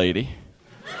killed that lady.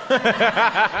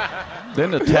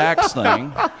 Then the tax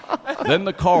thing. Then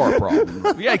the car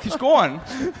problem. Yeah, it keeps going.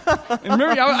 And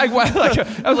remember, I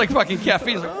was like fucking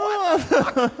caffeine. I was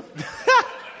like, what?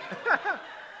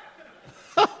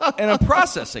 And I'm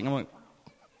processing. I'm like,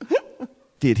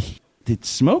 did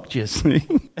Smoke just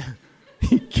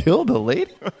he killed a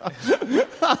lady?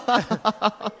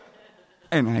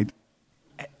 And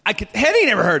Hetty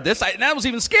never heard this. That was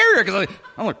even scarier because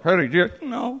I'm like, Hetty,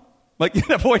 no. Like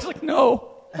that voice, like,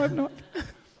 no, I've not.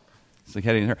 It's like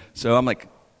Hetty and her. So I'm like,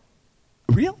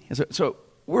 really? So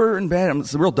we're in bed.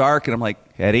 It's real dark, and I'm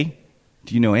like, Hetty,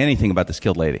 do you know anything about this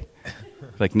killed lady?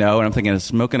 Like, no. And I'm thinking, is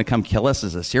Smoke going to come kill us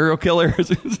as a serial killer?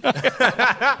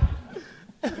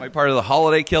 Am I part of the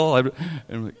holiday kill? And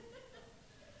I'm like,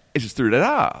 I just threw it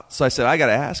out. So I said, I got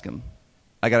to ask him.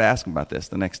 I got to ask him about this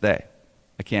the next day.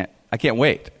 I can't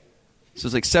wait. So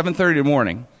it's like 7:30 in the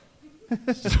morning.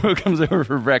 Smoke comes over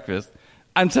for breakfast.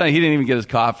 I'm telling you, he didn't even get his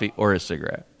coffee or his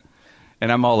cigarette.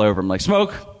 And I'm all over him like,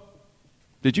 Smoke,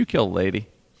 did you kill a lady?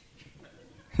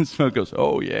 And Smoke goes,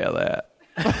 oh, yeah, that.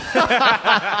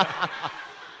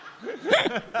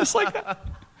 It's like that.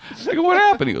 I go, what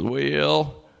happened? He goes,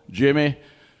 well, Jimmy,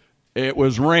 it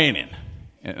was raining.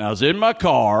 And I was in my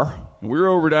car, and we were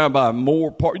over down by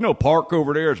Moore Park. You know, park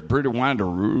over there, it's a pretty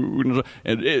windy.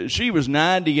 And she was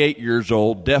 98 years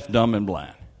old, deaf, dumb, and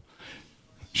blind.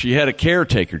 She had a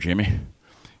caretaker, Jimmy,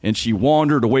 and she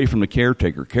wandered away from the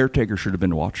caretaker. Caretaker should have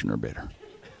been watching her better.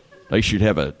 They should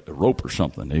have a rope or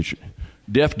something. They should.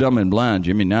 Deaf, dumb, and blind,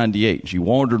 Jimmy, 98. She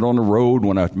wandered on the road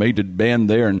when I made the bend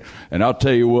there, and I'll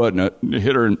tell you what, and I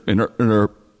hit her in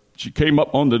her. She came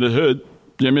up onto the hood,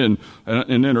 Jimmy, and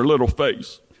in her little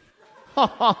face.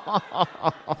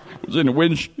 It was in the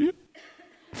windshield.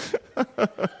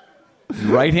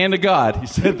 Right hand of God, he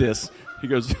said this. He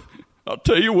goes, I'll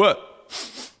tell you what,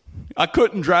 I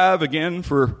couldn't drive again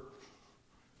for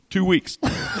 2 weeks.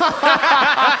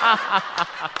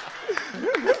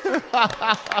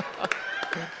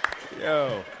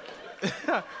 Yo.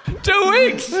 2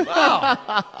 weeks!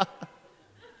 Wow.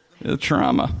 The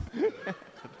trauma.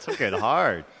 Took it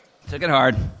hard. Took it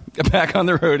hard. Got back on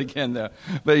the road again, though.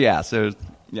 But yeah, so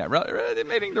yeah,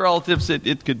 meeting the relatives,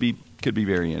 it could be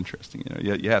very interesting.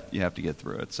 You have to get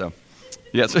through it. So,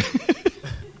 yes.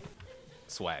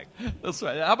 Swag. That's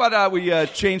right. How about we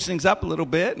change things up a little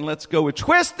bit and let's go with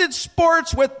Twisted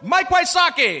Sports with Mike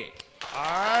Wysocki. All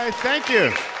right, thank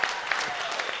you.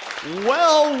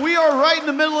 Well, we are right in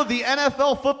the middle of the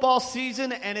NFL football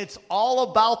season, and it's all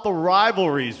about the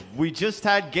rivalries. We just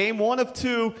had game 1 of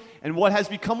 2, and what has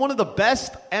become one of the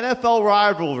best NFL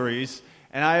rivalries,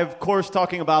 and I am, of course,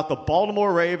 talking about the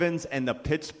Baltimore Ravens and the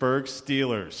Pittsburgh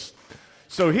Steelers.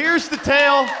 So here's the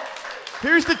tale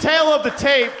of the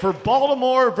tape for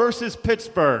Baltimore versus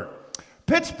Pittsburgh.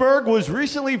 Pittsburgh was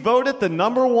recently voted the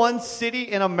 #1 city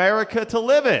in America to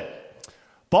live in.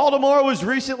 Baltimore was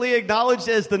recently acknowledged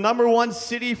as the #1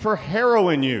 city for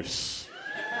heroin use.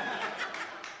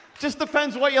 Just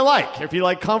depends what you like. If you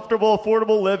like comfortable,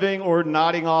 affordable living or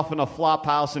nodding off in a flop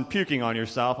house and puking on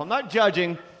yourself. I'm not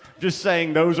judging, just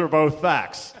saying those are both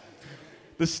facts.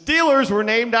 The Steelers were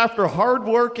named after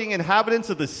hardworking inhabitants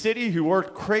of the city who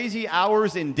worked crazy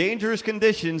hours in dangerous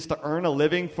conditions to earn a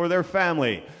living for their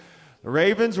family. The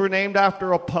Ravens were named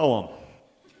after a poem.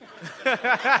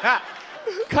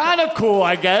 Kind of cool,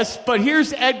 I guess, but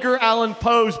here's Edgar Allan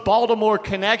Poe's Baltimore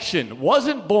connection.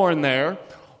 Wasn't born there,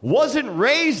 wasn't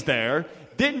raised there,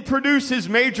 didn't produce his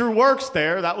major works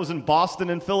there. That was in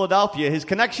Boston and Philadelphia. His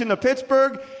connection to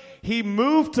Pittsburgh, he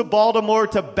moved to Baltimore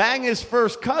to bang his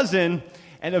first cousin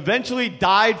and eventually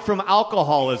died from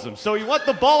alcoholism. So he went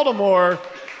to Baltimore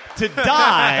to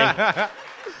die,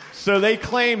 so they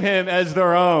claim him as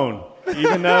their own,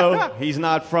 even though he's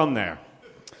not from there.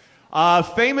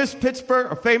 Famous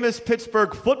Pittsburgh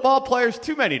football players,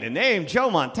 too many to name. Joe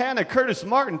Montana, Curtis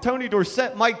Martin, Tony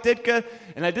Dorsett, Mike Ditka.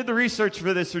 And I did the research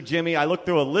for this for Jimmy. I looked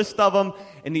through a list of them,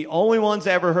 and the only ones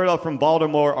I ever heard of from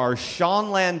Baltimore are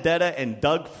Sean Landeta and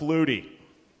Doug Flutie.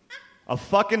 A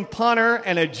fucking punter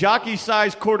and a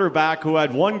jockey-sized quarterback who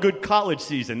had one good college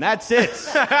season. That's it.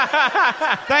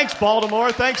 Thanks,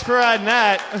 Baltimore. Thanks for adding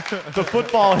that to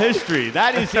football history.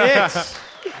 That is it.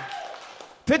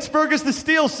 Pittsburgh is the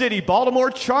Steel City, Baltimore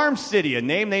Charm City, a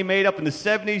name they made up in the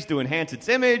 70s to enhance its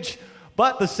image.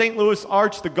 But the St. Louis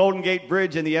Arch, the Golden Gate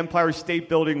Bridge, and the Empire State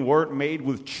Building weren't made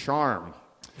with charm.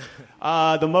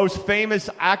 The most famous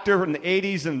actor from the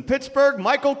 80s in Pittsburgh,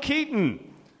 Michael Keaton.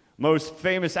 Most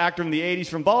famous actor in the 80s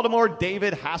from Baltimore,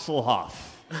 David Hasselhoff.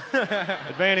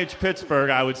 Advantage Pittsburgh,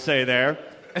 I would say there.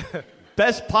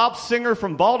 Best pop singer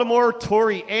from Baltimore,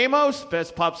 Tori Amos.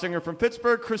 Best pop singer from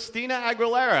Pittsburgh, Christina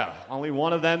Aguilera. Only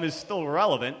one of them is still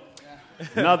relevant.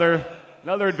 Another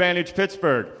advantage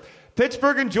Pittsburgh.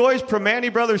 Pittsburgh enjoys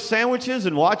Primanti Brothers sandwiches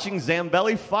and watching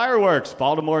Zambelli fireworks.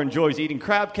 Baltimore enjoys eating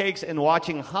crab cakes and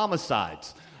watching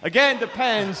homicides. Again,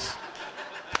 depends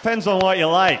on what you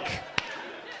like.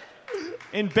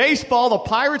 In baseball, the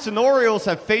Pirates and Orioles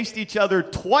have faced each other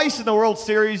twice in the World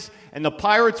Series, and the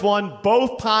Pirates won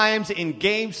both times in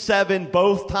Game 7,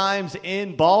 both times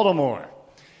in Baltimore.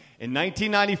 In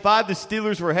 1995, the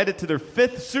Steelers were headed to their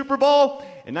 5th Super Bowl.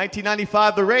 In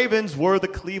 1995, the Ravens were the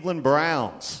Cleveland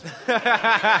Browns.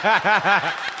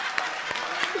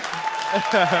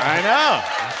 I know.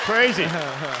 Crazy.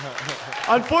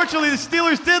 Unfortunately, the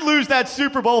Steelers did lose that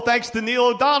Super Bowl thanks to Neil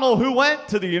O'Donnell, who went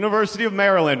to the University of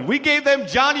Maryland. We gave them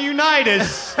Johnny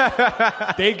Unitas.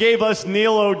 They gave us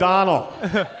Neil O'Donnell.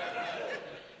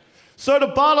 So the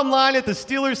bottom line is the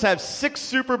Steelers have 6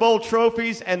 Super Bowl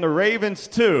trophies and the Ravens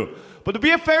 2. But to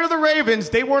be fair to the Ravens,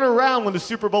 they weren't around when the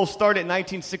Super Bowl started in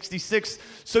 1966,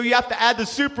 so you have to add the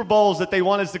Super Bowls that they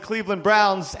won as the Cleveland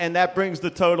Browns, and that brings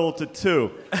the total to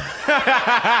 2.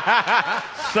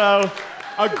 So,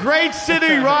 a great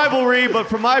city rivalry, but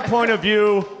from my point of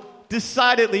view,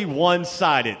 decidedly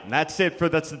one-sided. And that's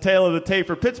the tale of the tape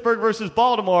for Pittsburgh versus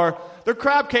Baltimore. Their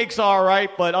crab cakes are all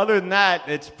right, but other than that,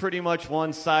 it's pretty much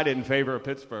one-sided in favor of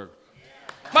Pittsburgh.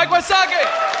 Mike Wysocki!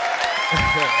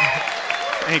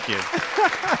 Thank you.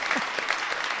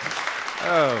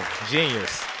 Oh,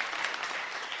 genius.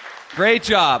 Great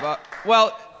job.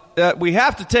 We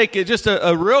have to take just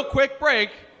a real quick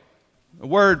break. A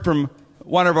word from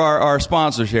one of our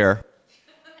sponsors here.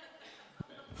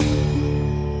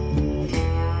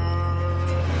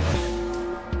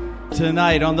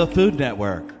 Tonight on the Food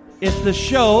Network, It's the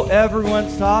show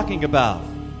everyone's talking about,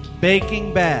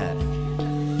 Breaking Bad.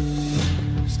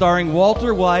 Starring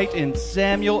Walter White and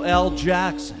Samuel L.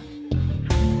 Jackson.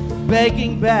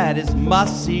 Breaking Bad is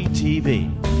must-see TV.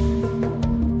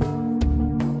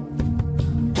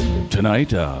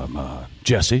 Tonight,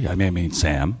 Jesse, I mean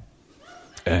Sam,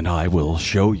 and I will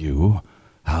show you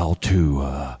how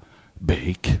to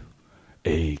bake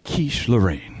a quiche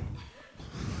Lorraine.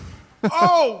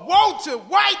 Oh, Walter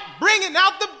White bringing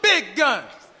out the big guns.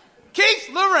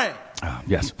 Quiche Lorraine.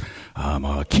 Yes.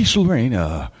 Quiche Lorraine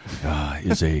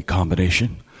is a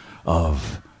combination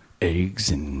of eggs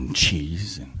and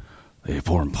cheese, and they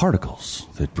form particles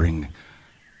that bring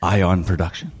ion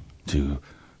production to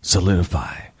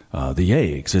solidify the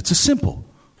eggs. It's a simple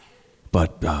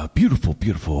but beautiful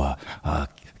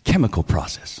chemical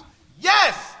process.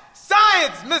 Yes,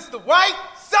 science, Mr. White,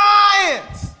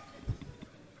 science.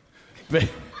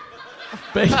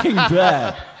 Breaking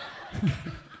Bad.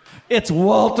 It's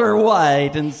Walter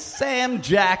White and Sam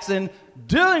Jackson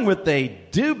doing what they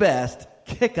do best,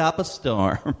 kick up a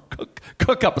storm.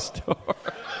 Cook up a storm.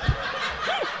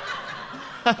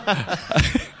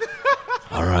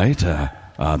 All right.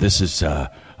 This is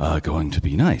going to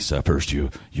be nice. First, you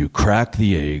crack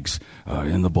the eggs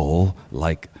in the bowl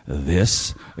like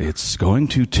this. It's going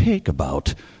to take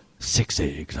about 6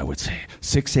 eggs, I would say.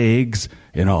 6 eggs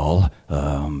in all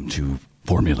to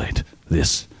formulate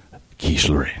this quiche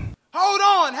Lorraine. Hold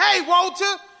on. Hey,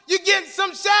 Walter, you're getting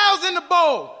some shells in the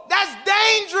bowl. That's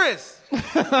dangerous.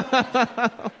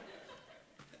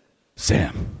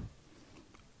 Sam,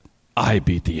 I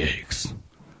beat the eggs.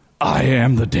 I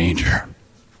am the danger.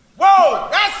 Whoa,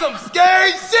 that's some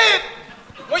scary shit.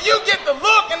 When you get the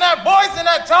look and that voice and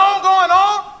that tone going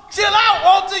on, chill out,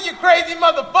 Walter, you crazy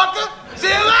motherfucker.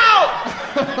 Chill out.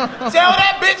 Tell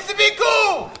that bitch to be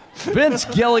cool. Vince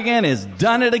Gilligan has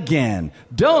done it again.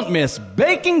 Don't miss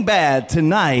Breaking Bad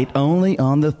tonight, only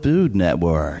on the Food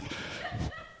Network.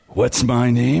 What's my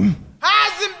name?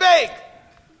 Heisenberg.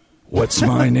 What's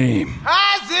my name?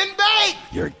 Heisenberg.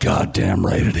 You're goddamn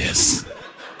right it is.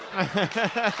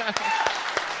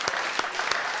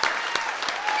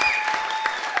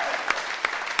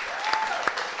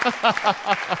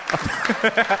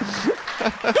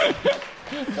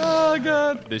 Oh,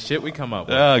 God. The shit we come up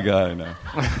with. Oh, God, I know.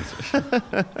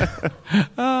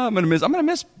 I'm gonna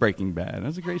miss Breaking Bad. That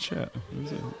was a great show.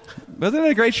 Wasn't it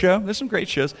a great show? There's some great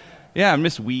shows. Yeah, I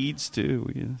miss Weeds, too.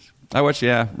 Yes. I watch,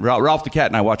 Ralph the Cat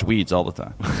and I watch Weeds all the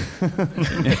time. I'm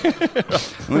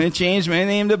going to change my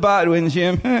name to Bodwin,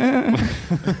 Jim. I'm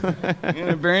going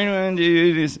to burn one,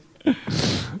 dude.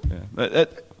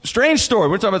 Strange story.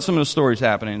 We're talking about some of the stories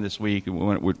happening this week and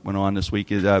what went on this week.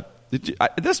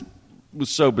 This was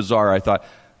so bizarre, I thought.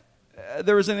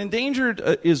 There was an endangered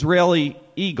Israeli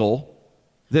eagle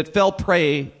that fell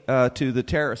prey to the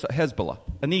terrorist Hezbollah,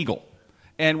 an eagle.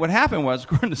 And what happened was,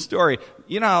 according to the story,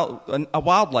 a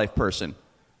wildlife person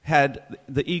had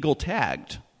the eagle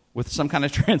tagged with some kind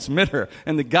of transmitter,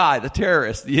 and the guy, the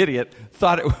terrorist, the idiot,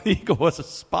 thought the eagle was a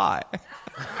spy.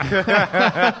 And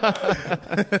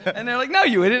they're like, no,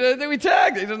 you idiot, we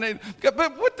tagged it.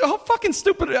 But what the whole fucking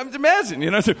stupid, imagine,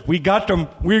 we got them,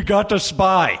 we got the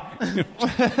spy.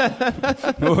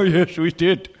 Oh, yes, we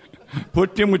did.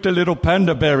 Put him with the little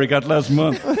panda bear we got last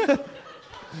month.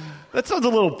 That sounds a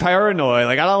little paranoid.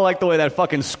 Like, I don't like the way that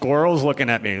fucking squirrel's looking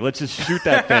at me. Let's just shoot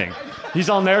that thing. He's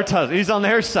on their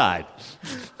side.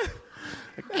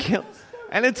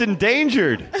 And it's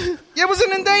endangered. It was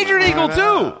an endangered eagle,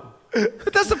 too.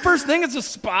 But that's the first thing. It's a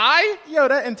spy? Yo,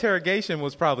 that interrogation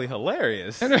was probably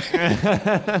hilarious.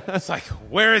 It's like,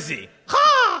 where is he?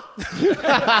 Ha!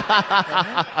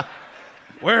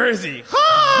 Where is he? The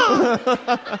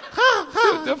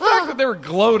fact that they were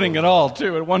gloating at all,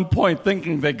 too, at one point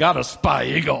thinking they got a spy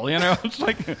eagle, It's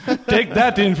like, take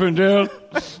that, infidel.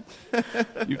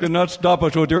 You cannot stop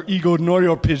us with your eagle nor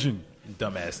your pigeon.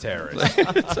 Dumbass terrorist.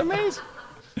 It's amazing.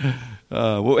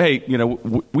 Well, hey,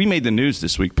 we made the news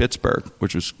this week, Pittsburgh,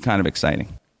 which was kind of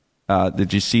exciting.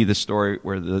 Did you see the story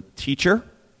where the teacher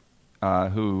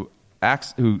who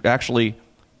actually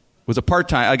was a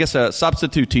part-time, I guess a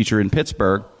substitute teacher in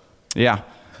Pittsburgh, yeah,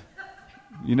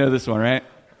 you know this one, right?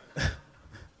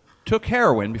 Took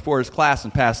heroin before his class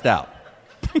and passed out.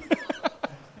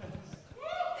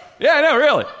 Yeah, I know,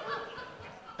 really.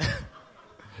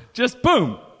 Just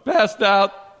boom, passed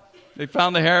out. They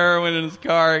found the heroin in his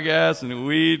car, I guess, and the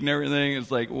weed and everything. It's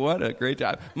like, what a great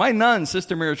time. My nun,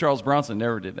 Sister Mary Charles Bronson,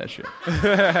 never did that shit.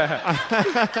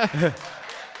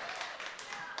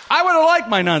 I would have liked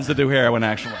my nuns to do heroin,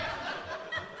 actually.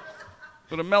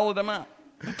 Would have mellowed them out.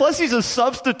 Plus, he's a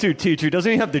substitute teacher. He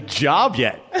doesn't even have the job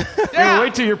yet.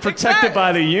 Wait till you're protected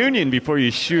by the union before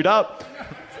you shoot up.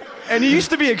 And you used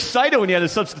to be excited when you had a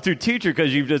substitute teacher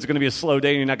because it's going to be a slow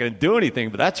day and you're not going to do anything,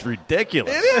 but that's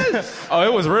ridiculous. It is. Oh,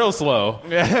 it was real slow.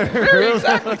 Yeah,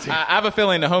 exactly. I have a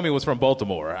feeling the homie was from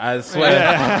Baltimore. I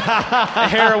swear.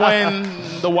 Heroin,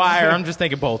 The Wire. I'm just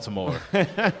thinking Baltimore.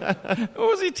 What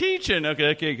was he teaching?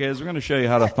 Okay, guys, we're going to show you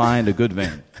how to find a good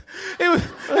vein. He was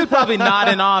probably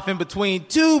nodding off in between.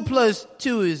 2 +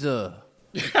 2 is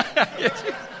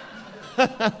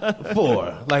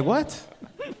 4. Like what?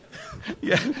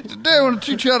 Yeah. Today I want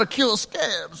to teach you how to kill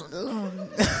scabs.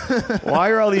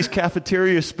 Why are all these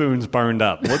cafeteria spoons burned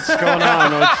up? What's going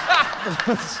on?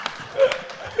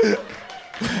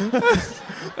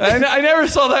 I never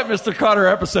saw that Mr. Cotter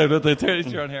episode with the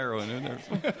teacher on heroin.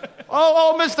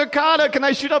 Oh, Mr. Cotter, can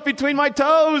I shoot up between my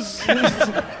toes?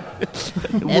 Epstein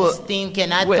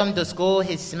cannot come to school.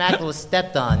 His smack was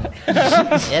stepped on.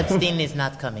 Epstein is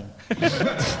not coming.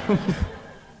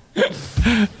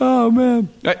 Oh, man.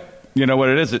 You know what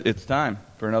it is? It's time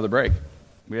for another break.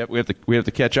 We have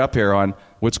to catch up here on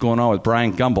what's going on with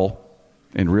Bryant Gumbel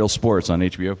in Real Sports on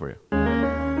HBO for you.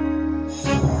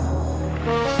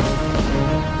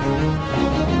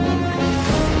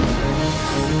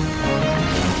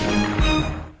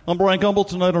 I'm Bryant Gumbel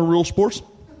tonight on Real Sports.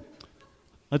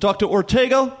 I talked to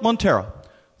Ortega Montero,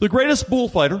 the greatest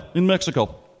bullfighter in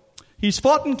Mexico. He's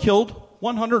fought and killed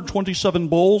 127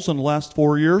 bulls in the last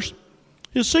 4 years.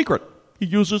 His secret: he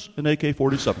uses an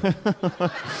AK-47.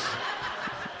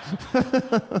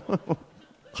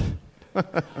 I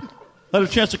had a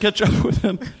chance to catch up with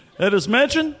him at his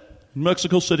mansion in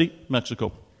Mexico City,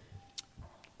 Mexico.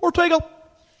 Ortega,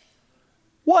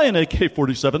 why an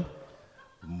AK-47?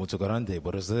 The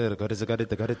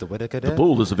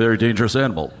bull is a very dangerous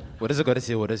animal.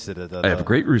 I have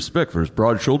great respect for his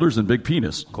broad shoulders and big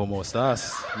penis. ¿Cómo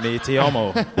estás? Me te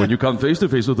amo. When you come face to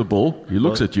face with the bull, he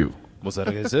looks at you with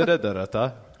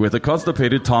a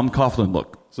constipated Tom Coughlin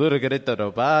look.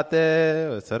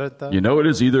 You know it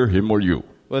is either him or you.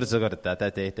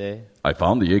 I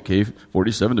found the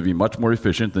AK-47 to be much more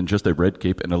efficient than just a red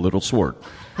cape and a little sword.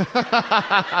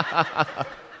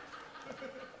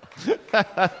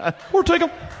 Ortega.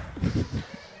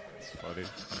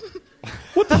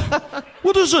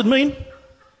 What does it mean?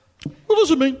 What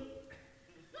does it mean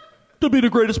to be the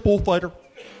greatest bullfighter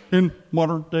in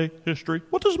modern day history?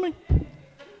 What does it mean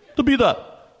to be that?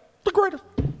 The greatest.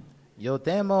 Yo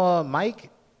temo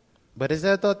Mike. It is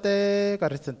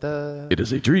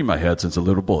a dream I had since a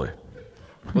little boy.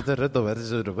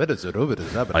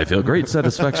 I feel great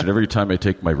satisfaction every time I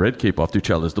take my red cape off to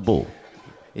challenge the bull.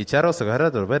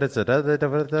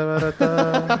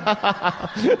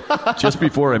 Just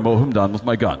before I mow him down with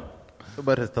my gun.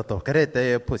 Then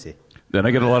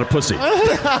I get a lot of pussy.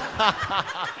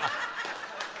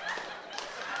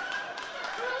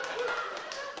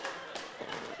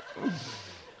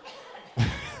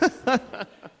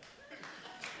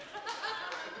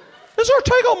 Is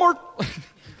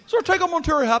Ortega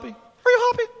Montero happy? Are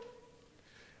you happy?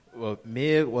 Well,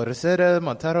 me, Montero,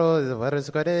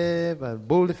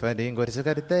 bullfighting, I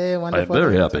am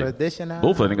very happy.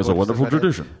 Bullfighting is a wonderful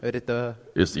tradition.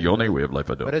 It's the only way of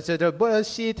life I know.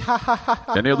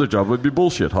 Any other job would be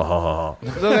bullshit. Ha ha ha.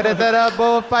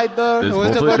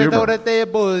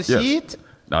 Yes.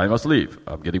 Now I must leave.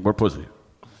 I'm getting more pussy.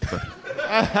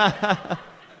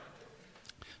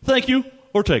 Thank you,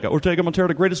 Ortega. Ortega Montero,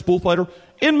 the greatest bullfighter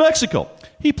in Mexico.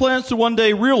 He plans to one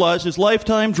day realize his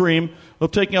lifetime dream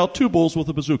of taking out 2 bulls with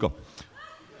a bazooka.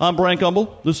 I'm Bryant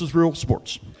Gumbel. This is Real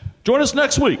Sports. Join us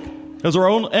next week as our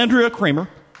own Andrea Kramer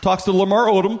talks to Lamar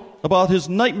Odom about his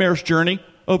nightmarish journey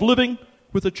of living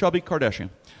with a chubby Kardashian.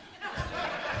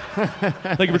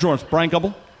 Thank you for joining us. Bryant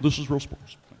Gumbel. This is Real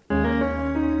Sports.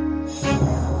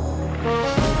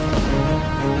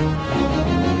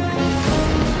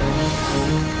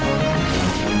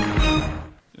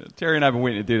 Terry and I have been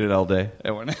waiting to do that all day.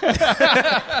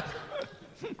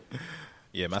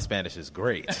 Yeah, my Spanish is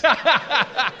great.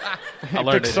 I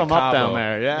learned it in Cabo. Up down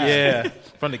there, Yeah,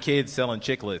 from the kids selling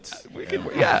chiclets.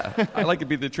 I like to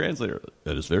be the translator.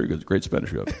 That is very good. Great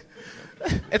Spanish you have.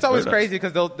 It's always crazy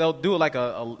because they'll do like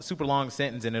a super long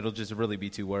sentence and it'll just really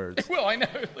be 2 words. Well, I know.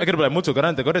 I could be like, mucho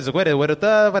grande,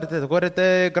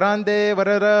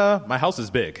 my house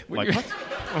is big. Like, what?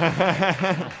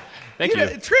 Thank you.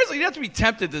 Translate, you have to be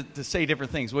tempted to say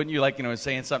different things, wouldn't you? Like,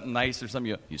 saying something nice or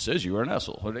something. He says you were an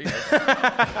asshole.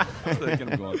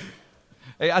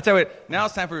 Hey, I'll tell you what, now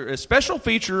it's time for a special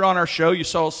feature on our show. You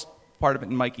saw part of it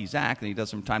in Mikey Zach, and he does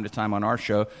from time to time on our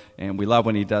show, and we love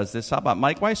when he does this. How about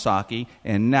Mike Wysocki?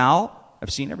 And now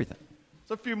I've seen everything.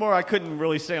 There's a few more I couldn't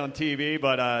really say on TV,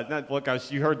 but look,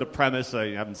 you heard the premise. I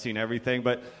haven't seen everything,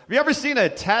 but have you ever seen a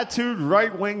tattooed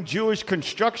right-wing Jewish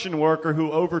construction worker who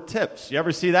over-tips? You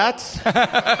ever see that?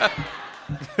 How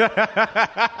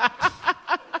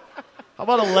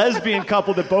about a lesbian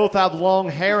couple that both have long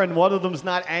hair and one of them's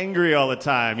not angry all the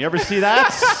time? You ever see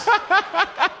that?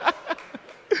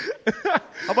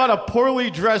 How about a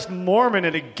poorly dressed Mormon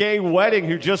at a gay wedding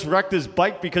who just wrecked his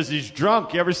bike because he's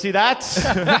drunk? You ever see that?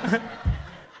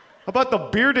 How about the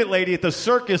bearded lady at the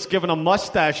circus giving a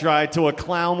mustache ride to a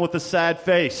clown with a sad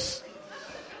face?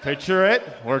 Picture it,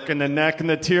 working the neck and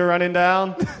the tear running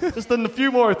down. Just a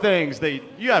few more things that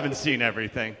you haven't seen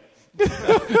everything.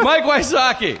 Mike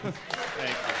Wysocki.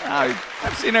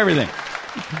 I've seen everything.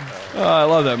 Oh, I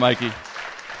love that, Mikey.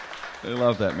 I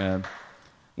love that, man.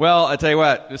 Well, I tell you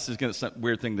what, this is going to be a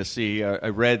weird thing to see. I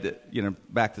read,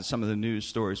 back to some of the news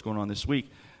stories going on this week.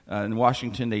 In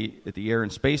Washington, at the Air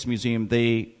and Space Museum,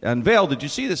 they unveiled, did you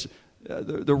see this,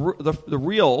 the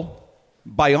real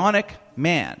bionic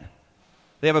man.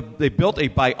 They built a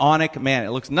bionic man.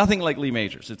 It looks nothing like Lee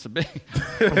Majors. It's a big,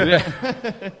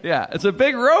 it's a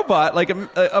big robot, like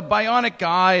a bionic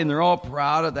guy, and they're all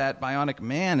proud of that bionic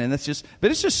man. And it's just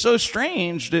so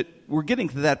strange that we're getting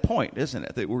to that point, isn't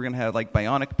it? That we're going to have like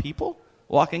bionic people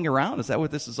walking around. Is that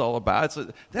what this is all about?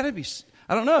 That'd be.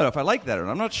 I don't know if I like that or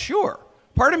not. I'm not sure.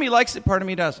 Part of me likes it, part of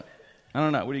me doesn't. I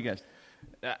don't know. What do you guys?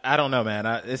 I don't know, man.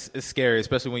 It's scary,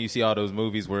 especially when you see all those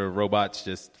movies where robots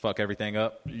just fuck everything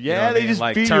up. Yeah, they just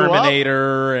like beat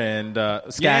Terminator and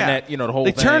Skynet. Yeah. The whole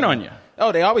they thing. turn on you.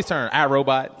 Oh, they always turn.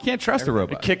 iRobot. You can't trust a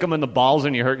robot. You kick them in the balls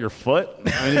and you hurt your foot.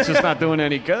 I mean, it's just not doing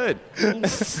any good. And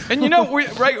first thing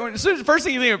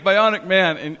you think of bionic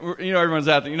man, and everyone's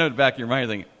out there. In the back of your mind, you're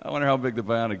thinking, I wonder how big the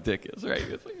bionic dick is, right?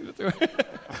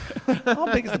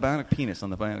 How big is the bionic penis on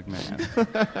the bionic man?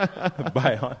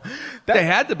 They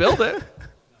had to build it.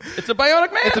 It's a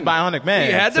bionic man. It's a bionic man.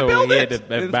 He had to build it. It's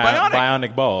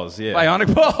bionic balls. Yeah.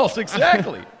 Bionic balls,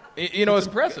 exactly. It's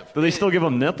impressive. Do they still give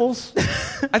them nipples?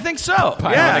 I think so.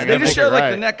 Yeah, they just showed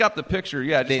the neck up the picture.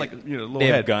 Yeah, just little they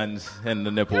head. have guns and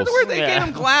the nipples. They gave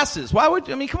him glasses. Why would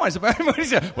come on?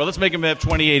 Well, let's make him have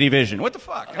 20/80 vision. What the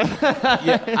fuck?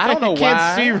 I don't know why.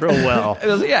 Can't see real well.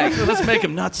 Let's make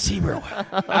him not see real well.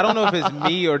 I don't know if it's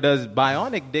me or does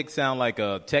bionic dick sound like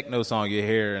a techno song you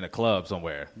hear in a club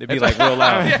somewhere. It'd be like real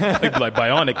loud. It'd be like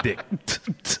bionic dick.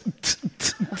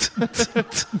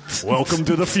 Welcome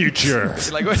to the future.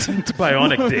 Like what's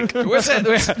bionic dick?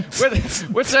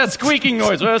 What's that squeaking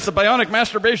noise? Well, it's the bionic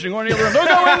masturbation going in the other room. Don't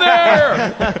go in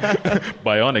there.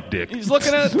 Bionic dick. He's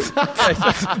looking at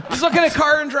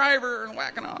Car and Driver and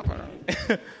whacking off.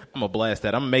 I'm gonna blast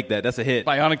that. I'm gonna make that. That's a hit.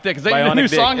 Bionic dick. Is that bionic your new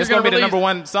dick. song? It's gonna be the number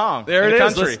one song. There in it the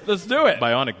is. country. Let's do it.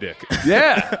 Bionic dick.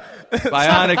 Yeah.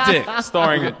 Bionic dick.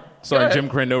 Starring Jim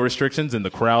Crenn, No Restrictions, and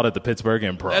the crowd at the Pittsburgh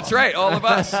Improv. That's right, all of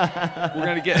us.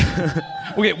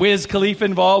 We'll get Wiz Khalifa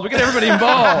involved. We get everybody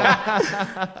involved.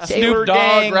 Snoop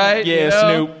Dogg, right? Yeah,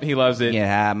 Snoop. He loves it.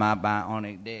 Yeah, my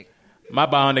bionic dick. My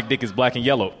bionic dick is black and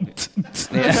yellow.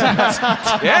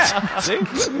 Yeah. See?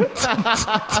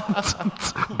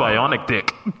 Bionic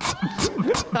dick.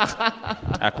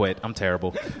 I quit. I'm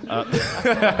terrible.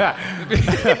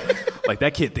 Like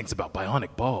that kid thinks about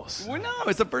bionic balls. Well, no,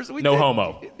 it's the first we no think,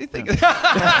 homo. You think the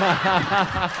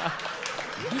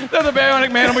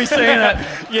bionic man will be saying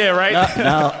that. Yeah, right?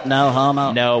 No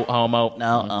homo. No homo.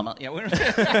 No homo.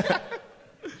 Yeah,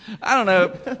 I don't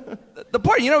know. The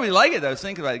part, we like it, though.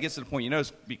 Think about it. It gets to the point,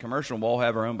 it's be commercial, we'll all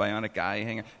have our own bionic guy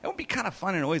hanging. It would be kind of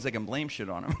fun in ways they can blame shit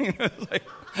on him. It's like,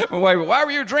 why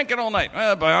were you drinking all night?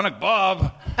 Bionic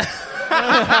Bob.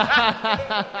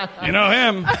 You know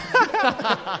him.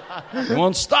 He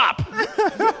won't stop.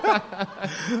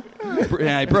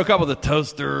 He broke up with a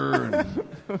toaster. And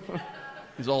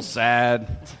he's all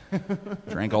sad.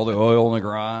 Drank all the oil in the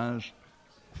garage.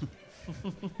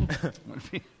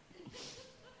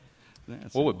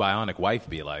 What would bionic wife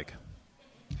be like?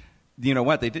 You know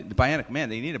what? They did. The bionic man,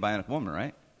 they need a bionic woman,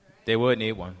 right? They would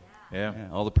need one. Yeah.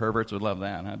 All the perverts would love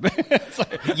that. Huh?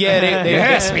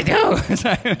 Yes, we do.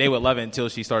 They would love it until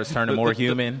she starts turning more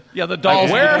human. The dolls.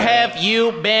 Like, where have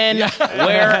you been?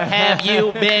 Where have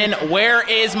you been? Where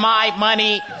is my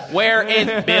money? Where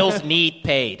is bills need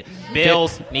paid?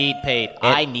 Bills need paid.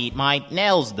 I need my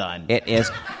nails done. It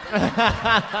is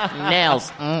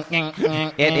nails.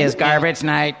 It is garbage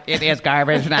night. It is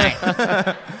garbage night.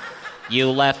 You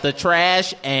left the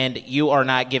trash, and you are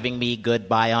not giving me good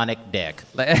bionic dick.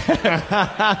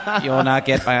 You will not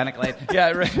get bionic laid.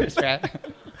 Yeah, right.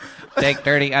 Take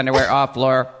dirty underwear off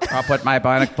floor. I'll put my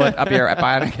bionic foot up your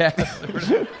bionic head.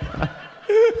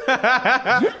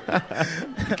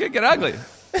 It could get ugly.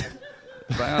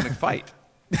 Bionic fight.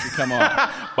 to come on.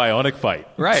 Bionic fight.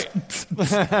 Right.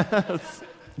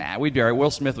 Nah, we'd be all right.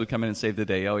 Will Smith would come in and save the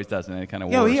day. He always does in any kind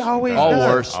of Yo, wars. he always all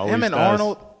does. wars. Him and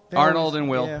Arnold. Arnold and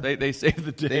Will. Yeah. They save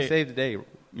the day. They save the day.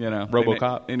 You know,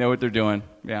 RoboCop. They know what they're doing.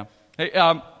 Yeah. Hey,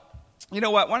 you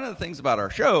know what? One of the things about our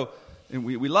show, and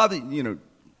we love it. You know,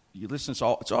 you listen. It's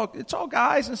all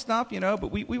guys and stuff. You know, but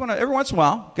we want to every once in a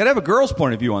while got to have a girl's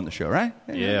point of view on the show, right?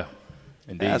 Yeah.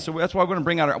 Indeed. Yeah. So that's why we're going to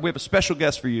bring out. We have a special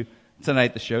guest for you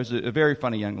tonight. The show's a very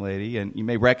funny young lady, and you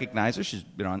may recognize her. She's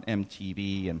been on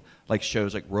MTV and like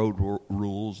shows like Road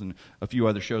Rules and a few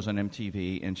other shows on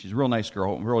MTV. And she's a real nice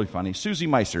girl, really funny. Susie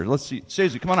Meister. Let's see,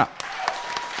 Susie, come on up.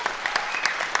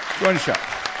 Join the show.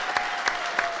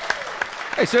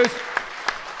 Hey, Susie.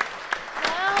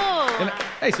 Hello.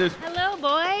 Hey, Susie. Hello,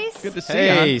 boys. Good to see you.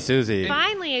 Hey, Huh? Susie.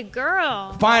 Finally, a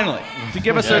girl. Finally, to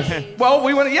give us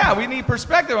we need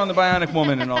perspective on the bionic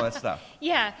woman and all that stuff.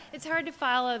 Yeah, it's hard to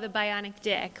follow the bionic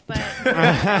dick, but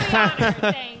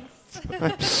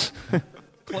thanks.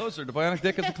 Closer, the bionic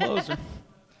dick is a closer.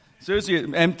 Susie,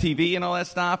 MTV and all that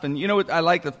stuff, and you know what I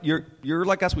like? You're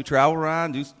like us. We travel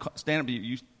around, do stand up.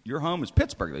 Your home is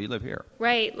Pittsburgh. You live here.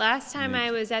 Right. Last time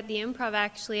I was at the Improv,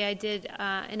 actually, I did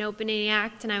an opening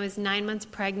act, and I was 9 months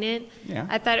pregnant. Yeah.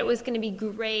 I thought it was going to be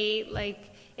great. Like,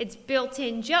 it's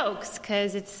built-in jokes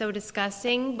because it's so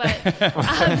disgusting, but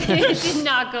it did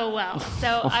not go well.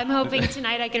 So I'm hoping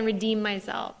tonight I can redeem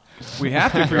myself. We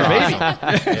have to for your baby.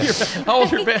 How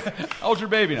old's your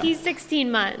baby now? He's 16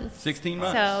 months. 16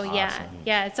 months. So,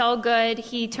 yeah, it's all good.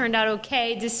 He turned out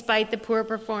okay despite the poor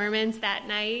performance that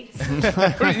night. You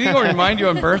going to remind you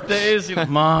on birthdays? You know,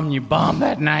 Mom, you bombed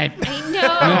that night. I know.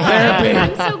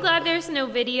 I'm so glad there's no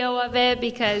video of it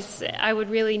because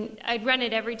I'd run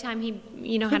it every time he,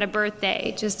 had a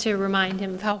birthday just to remind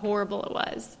him of how horrible it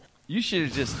was. You should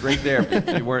have just right there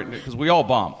if you weren't, because we all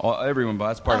bomb. Everyone bomb.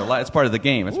 That's part of That's part of the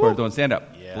game. That's part of doing stand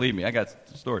up. Yeah. Believe me, I got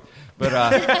the story. But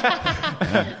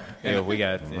we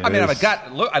got.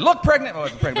 I look pregnant. I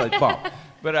wasn't pregnant, but I bomb.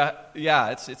 But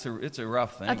it's a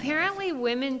rough thing. Apparently,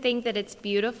 women think that it's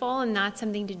beautiful and not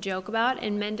something to joke about,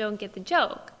 and men don't get the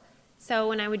joke. So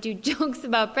when I would do jokes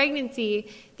about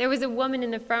pregnancy, there was a woman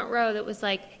in the front row that was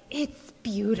like, "It's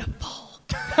beautiful."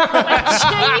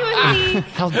 Genuinely,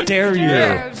 how dare you?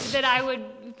 That I would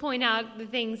point out the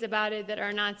things about it that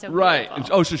are not so right.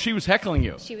 beautiful. Oh, so she was heckling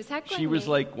you. She was heckling She was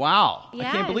me. like, "Wow, Yes.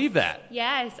 I can't believe that."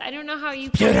 Yes, I don't know how you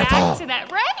come back to that.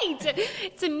 Right,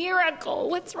 it's a miracle.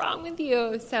 What's wrong with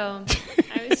you? So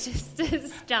I was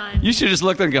just stunned. You should just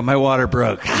look there and go, "My water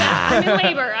broke." Yeah, I'm in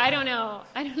labor. I don't know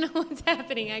what's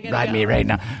happening. I gotta Ride go. me right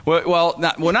now. Well,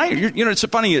 now it's a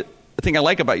funny thing I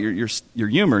like about your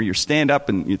humor, your stand up,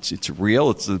 and it's real.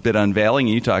 It's a bit unveiling.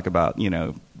 And you talk about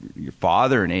your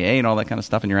father and AA and all that kind of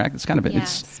stuff in your act. It's kind of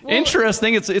it's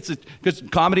interesting. It's because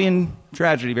comedy and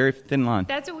tragedy, very thin line.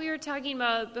 That's what we were talking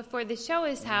about before the show.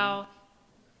 Is how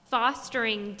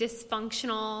fostering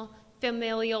dysfunctional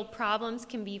familial problems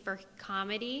can be for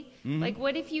comedy. Mm-hmm. Like,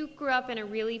 what if you grew up in a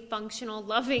really functional,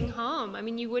 loving home? I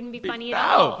mean, you wouldn't be funny at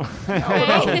all.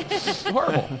 Right?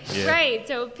 Horrible. Yeah. Right.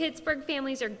 So Pittsburgh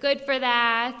families are good for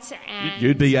that. And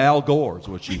You'd be Al Gore, is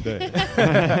what you'd be.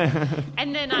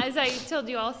 And then, as I told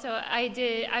you also,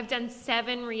 I've done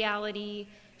 7 reality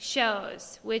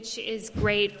shows, which is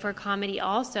great for comedy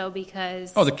also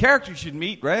because the characters should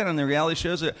meet right on the reality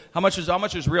shows. How much is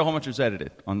real? How much is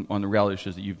edited on the reality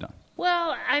shows that you've done?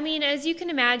 Well, I mean, as you can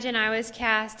imagine, I was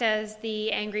cast as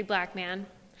the angry black man.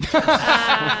 That's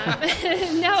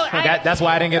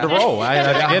why I didn't get the role. I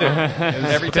didn't get it.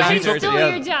 Every time you stole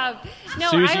your job. No,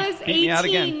 Susie, I was beat me out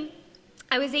again. 18.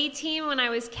 I was 18 when I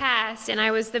was cast, and I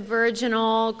was the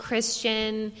virginal,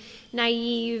 Christian,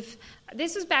 naive.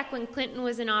 This was back when Clinton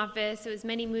was in office. It was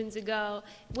many moons ago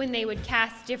when they would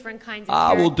cast different kinds of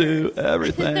I will characters. do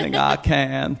everything I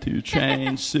can to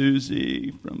change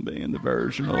Susie from being the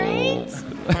virginal. It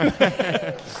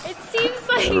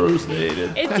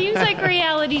seems like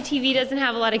reality TV doesn't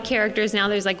have a lot of characters now.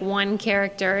 There's like one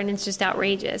character, and it's just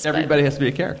outrageous. Everybody has to be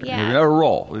a character. Yeah. You have a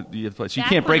role. You have to play. So you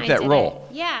can't break that role.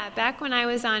 Yeah, back when I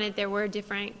was on it, there were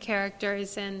different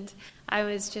characters, and I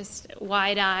was just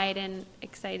wide-eyed and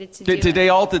excited to do it. Did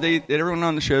everyone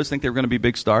on the shows think they were going to be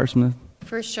big stars from the?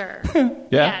 For sure. Yeah?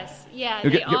 Yes. Yeah.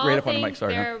 Get right up on the mic,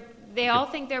 sorry. They all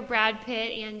think they're Brad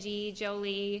Pitt, Angie,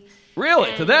 Jolie.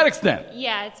 Really? To that extent?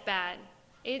 Yeah, it's bad.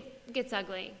 It gets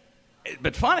ugly.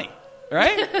 But funny,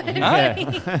 right?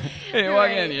 Hey, walk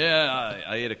in. Yeah,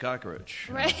 I ate a cockroach.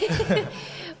 Right.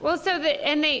 Well,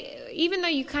 even though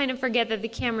you kind of forget that the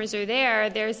cameras are there,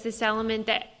 there's this element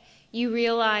that you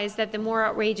realize that the more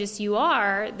outrageous you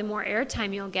are, the more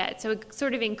airtime you'll get. So it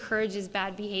sort of encourages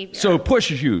bad behavior. So it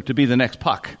pushes you to be the next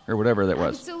Puck or whatever that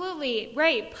was. Absolutely.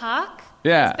 Right, Puck.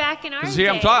 Yeah. Was back in our See,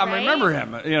 I'm day, talking. right? I remember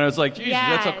him. It's like, Jesus,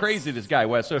 that's how Yes. crazy this guy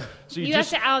was. So You have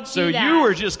to outdo So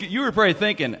that. you were probably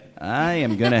thinking, I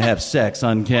am going to have sex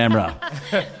on camera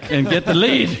and get the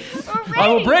lead. I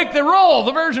will break the role,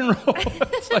 the virgin role.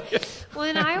 It's like, Well,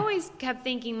 and I always kept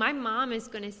thinking, my mom is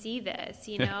going to see this,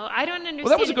 you know. I don't understand. Well,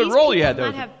 that was a Do good these role you people had, though.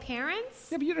 not have parents?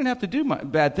 yeah, but you didn't have to do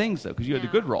bad things, though, because you had a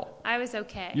No. good role. I was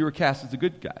okay. You were cast as a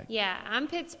good guy. Yeah, I'm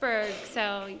Pittsburgh,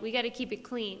 so we got to keep it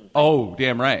clean. Oh,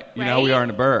 damn right. You know how we Right? are in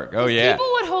the Berg. Oh, yeah. People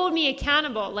would hold me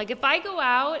accountable. Like, if I go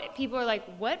out, people are like,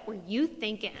 what were you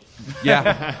thinking?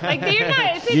 Yeah. Like, they're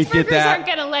not, You get Pittsburghers that. aren't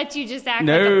going to let you just act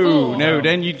like a fool. No.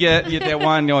 Then you get that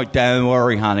one, you're like, don't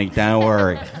worry, honey, don't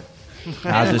worry.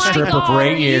 I was a Oh my stripper God, for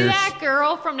 8 are years. you that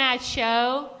girl from that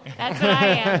show? That's what I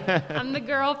am. I'm the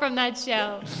girl from that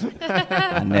show.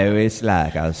 I know it's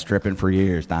like. I was stripping for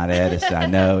years, not Edison. I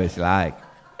know it's like.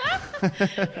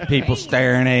 People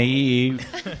staring at you,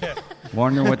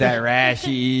 wondering what that rash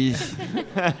is.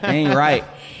 Ain't right.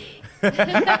 Ain't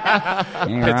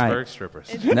Pittsburgh right.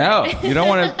 strippers. No, you don't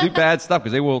want to do bad stuff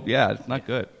because they will, yeah, it's not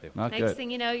good. Not Next good. thing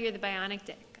you know, you're the bionic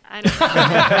dick. I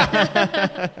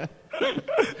don't know.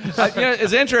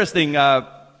 It's interesting.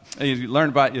 You learn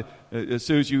about as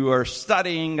soon as you are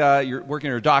studying, you're working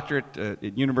your doctorate at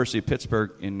University of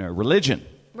Pittsburgh in religion.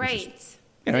 Right.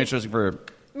 Interesting for.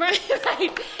 Right. Yeah.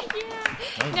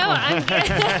 No, I'm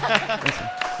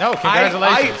No,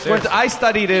 congratulations. I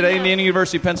studied at Indiana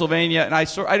University of Pennsylvania, and I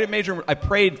didn't major. I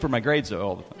prayed for my grades though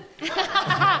all the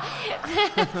time.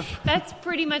 That's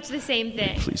pretty much the same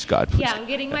thing. Please, God. Please. Yeah, I'm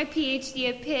getting my PhD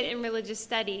at Pitt in religious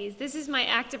studies. This is my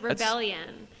act of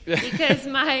rebellion because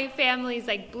my family's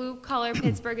like blue collar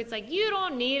Pittsburgh. It's like, you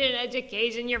don't need an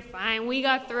education. You're fine. We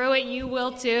got through it. You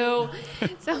will too.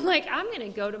 So I'm like, I'm going to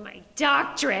go to my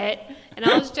doctorate and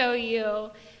I'll show you.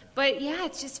 But yeah,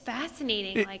 it's just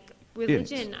fascinating. Like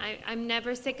religion, I'm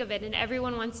never sick of it. And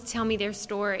everyone wants to tell me their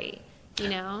story, you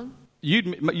know?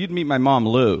 You'd meet my mom,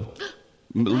 Lou.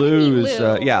 Lou's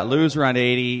Lou? Lou's around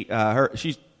 80.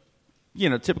 She's,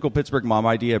 typical Pittsburgh mom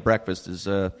idea at breakfast is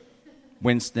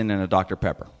Winston and a Dr.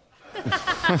 Pepper.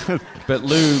 But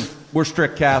Lou, we're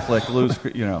strict Catholic. Lou's,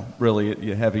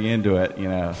 really heavy into it,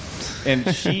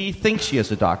 and she thinks she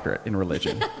has a doctorate in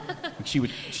religion. She'll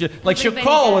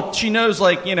call with, she knows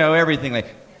everything,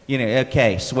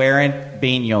 okay, swearing,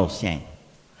 being your sin.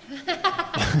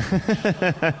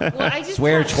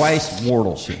 Swear twice,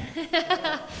 mortal sin.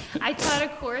 I taught a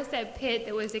course at Pitt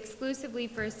that was exclusively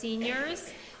for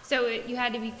seniors. So you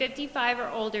had to be 55 or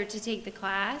older to take the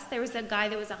class. There was a guy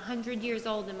that was 100 years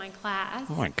old in my class.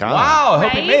 Oh, my God. Wow, I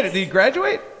hope he Right? made it. Did he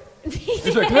graduate?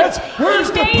 He's like,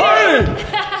 where's the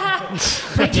party?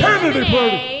 Fraternity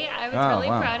party. I was really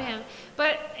wow. proud of him.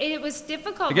 But it was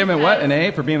difficult. I gave him what? because An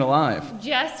A for being alive.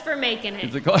 Just for making it.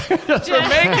 Just for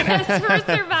making it. Just for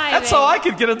surviving. That's how I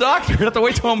could get a doctor. I have to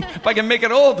wait till if I can make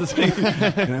it old. And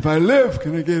if I live,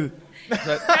 can I get it?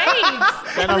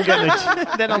 Right.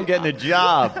 Then I'm getting a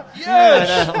job.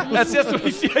 Yes. That's what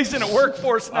he's in a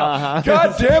workforce now.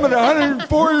 God damn it, a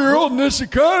 104-year-old in this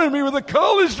economy with a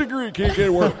college degree can't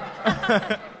get work.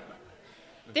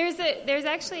 There's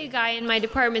actually a guy in my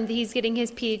department that he's getting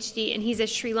his PhD, and he's a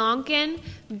Sri Lankan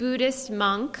Buddhist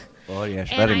monk. Oh, yes,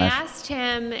 And very I nice. asked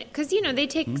him, because, they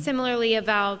take similarly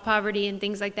about poverty and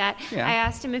things like that. Yeah. I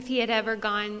asked him if he had ever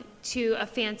gone to a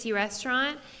fancy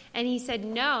restaurant, and he said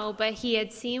no, but he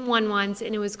had seen one once,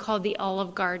 and it was called the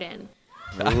Olive Garden.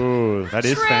 Ooh, that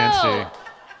is True. fancy.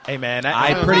 Hey, man.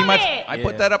 I pretty much it.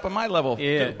 put that up on my level.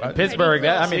 Yeah, too. in Pittsburgh, See,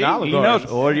 Olive he Garden. knows.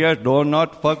 Oh, yes, do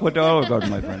not fuck with the Olive Garden,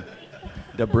 my friend.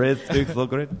 The bread sticks so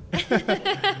great.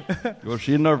 You'll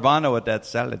see Nirvana with that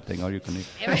salad thing, all you can eat.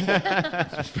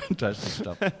 It's fantastic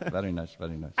stuff. Very nice,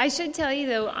 very nice. I should tell you,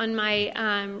 though, on my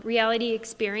reality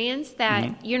experience,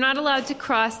 that you're not allowed to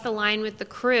cross the line with the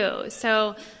crew.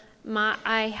 So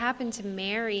I happened to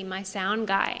marry my sound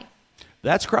guy.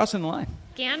 That's crossing the line.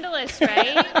 Scandalous,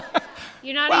 right?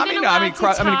 You're not even allowed to you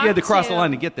had to cross to. the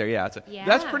line to get there. Yeah, Yeah.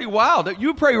 That's pretty wild.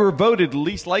 You probably were voted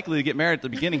least likely to get married at the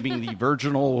beginning, being the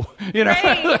virginal.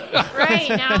 Right.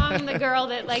 Now I'm the girl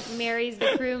that marries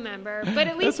the crew member. But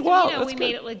at least That's wild. That's we good.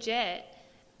 made it legit.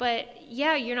 But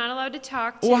yeah, you're not allowed to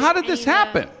talk to. Well, how did this any of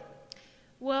happen? the-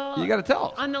 Well, You gotta tell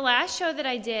us. On the last show that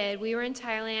I did, we were in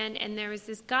Thailand, and there was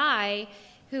this guy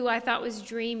who I thought was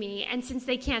dreamy. And since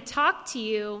they can't talk to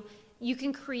you, you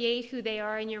can create who they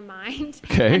are in your mind.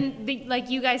 Okay. And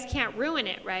you guys can't ruin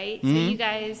it, right? So you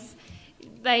guys,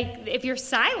 if you're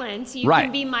silent, you Right.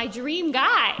 can be my dream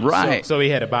guy. Right. So he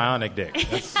had a bionic dick.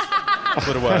 That's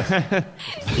what it was.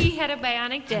 He had a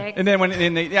bionic dick. And then when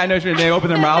I know they open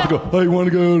their mouth and go, "Hey, you want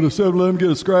to go to 7-Eleven get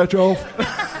a scratch off?"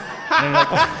 And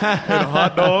like, a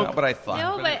hot dog. No, but I thought.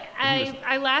 No, but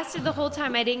I lasted the whole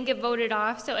time. I didn't get voted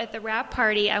off. So at the rap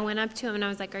party, I went up to him and I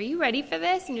was like, "Are you ready for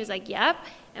this?" And he was like, "Yep."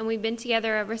 And we've been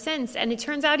together ever since. And it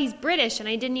turns out he's British, and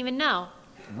I didn't even know.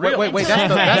 Really? Wait, that's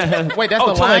the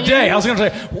line. Jay, I was going to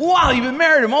say, wow, you've been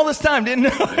married to him all this time, didn't know?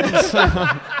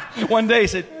 One day he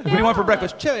said, "What do you want for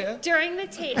breakfast?" Chili. During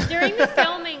the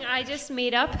filming, I just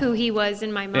made up who he was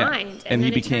in my mind, and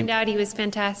then it turned out he was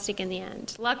fantastic in the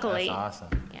end. Luckily, that's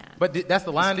awesome. Yeah. But that's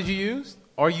the line that you used.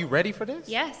 Are you ready for this?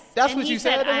 Yes. That's and what he you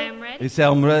said. I am ready. He said,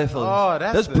 "I'm ready for this." Oh,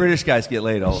 that's those British guys get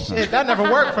laid all the time. Shit, that never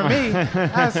worked for me.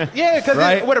 Because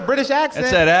right? With a British accent.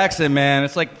 It's that accent, man.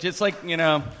 It's like just like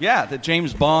the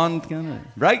James Bond kind of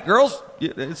right, girls.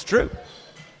 It's true.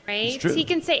 Right? It's true. He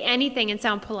can say anything and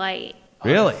sound polite.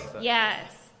 Really? Yes,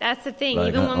 that's the thing. Like,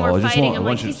 Even when we're fighting, I'm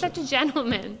like, he's such a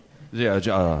gentleman. Yeah.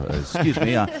 Excuse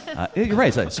me. You're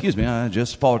right. Excuse me. I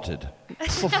just farted.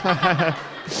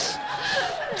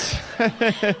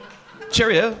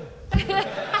 Cheerio. But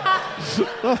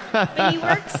he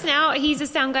works now. He's a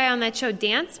sound guy on that show,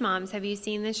 Dance Moms. Have you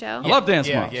seen the show? I love Dance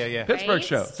Moms. Yeah. Pittsburgh Right?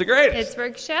 show. It's the greatest.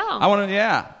 Pittsburgh show. I want to.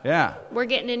 Yeah. We're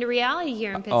getting into reality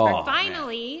here in Pittsburgh. Oh,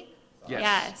 finally. man.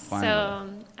 Yes. Finally. So,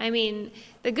 I mean,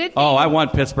 the good thing. Oh, I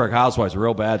want Pittsburgh Housewives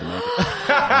real bad to make it.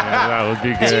 Yeah, that would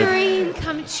be good. Dream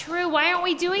come true. Why aren't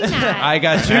we doing that? I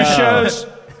got 2 shows.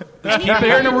 Keep it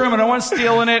here in the room. I don't want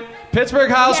stealing it. Pittsburgh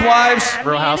Housewives. Yeah,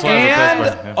 Real Housewives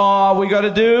of Pittsburgh. And we got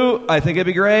to do, I think it'd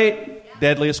be great,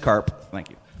 Deadliest Carp. Thank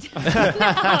you.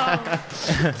 No.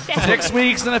 6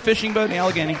 weeks in a fishing boat in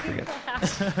Allegheny.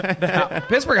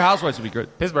 Pittsburgh Housewives would be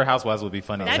good. Pittsburgh Housewives would be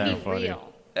funny. That'd be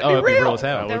real. It'd be real as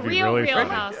hell. The would be real really funny.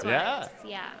 Housewives.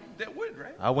 Yeah. That would,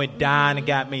 right? I went down and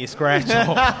got me a scratch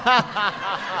off.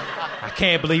 I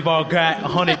can't believe I got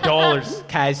 $100,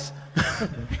 guys.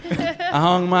 I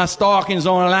hung my stockings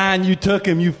on a line. You took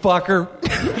him, you fucker.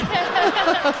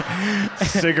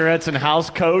 Cigarettes and house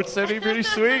coats. That'd be pretty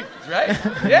sweet. Right?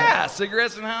 Yeah,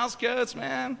 cigarettes and house coats,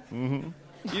 man. Mm-hmm.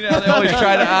 They always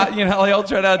try to, they all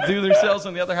try to outdo themselves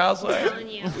on the other housewives. Telling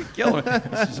you. We kill him.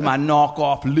 This is my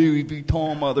knockoff Louis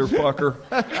Vuitton, motherfucker.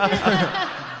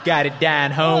 Got it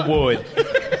down Homewood.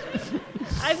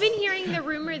 I've been hearing the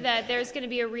rumor that there's going to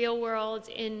be a real world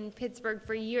in Pittsburgh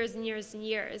for years and years and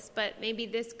years, but maybe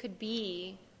this could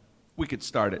be. We could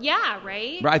start it. Yeah,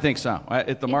 right? I think so.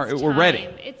 At the It's we're ready.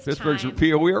 time. It's Pittsburgh's time.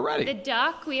 we are ready. The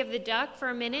duck, we have the duck for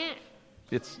a minute.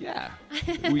 It's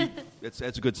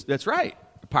that's good. That's right.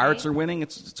 The Pirates are winning.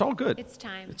 It's all good. It's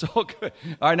time. It's all good.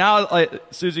 All right, now,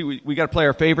 Susie, we got to play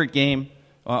our favorite game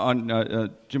on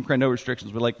Jim Crenn No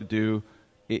Restrictions. We like to do.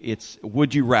 It's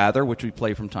Would You Rather, which we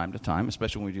play from time to time,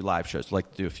 especially when we do live shows. We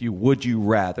like to do a few Would You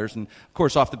Rathers, and of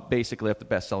course, basically off the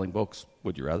best-selling books,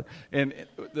 Would You Rather. And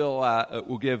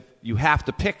we'll give you have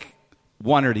to pick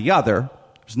one or the other.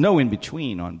 There's no in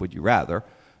between on Would You Rather,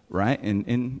 right?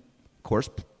 And of course,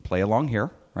 play along here,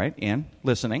 right? And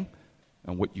listening,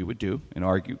 and what you would do and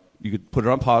argue. You could put it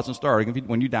on pause and start arguing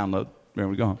when you download. There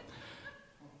we go.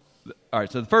 All right.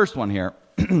 So the first one here: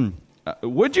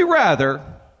 Would you rather?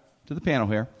 To the panel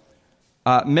here,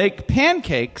 make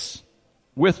pancakes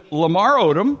with Lamar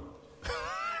Odom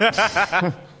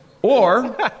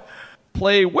or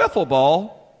play wiffle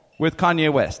ball with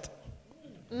Kanye West?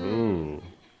 Ooh.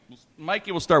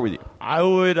 Mikey, we'll start with you. I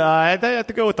would I'd have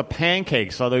to go with the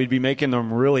pancakes, although he'd be making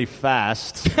them really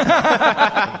fast.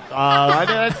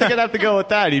 I think I'd have to go with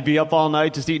that. He'd be up all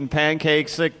night just eating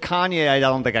pancakes. Kanye, I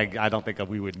don't think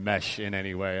we would mesh in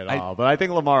any way at all. But I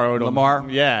think Lamar Odom. Lamar?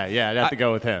 Yeah, I'd have to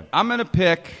go with him. I'm going to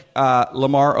pick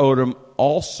Lamar Odom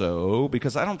also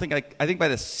because I think by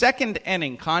the second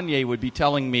inning, Kanye would be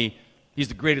telling me he's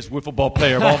the greatest wiffle ball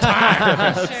player of all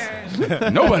time. Sure.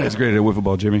 Nobody's great at wiffle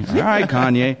ball, Jimmy. All right,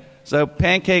 Kanye. So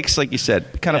pancakes, like you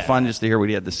said, kind of fun just to hear what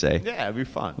he had to say. Yeah, it'd be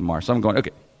fun. Lamar. So I'm going, okay.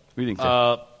 What do you think,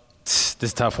 Tim? This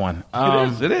is a tough one.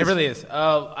 It is. It really is.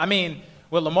 I mean,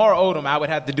 with Lamar Odom, I would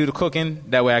have to do the cooking.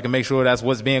 That way I can make sure that's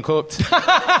what's being cooked. Is that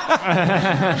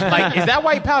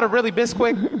white powder really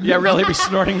Bisquick? Yeah, really be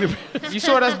snorting the... You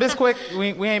sure that's Bisquick?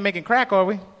 We ain't making crack, are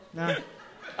we? No.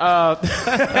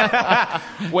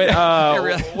 With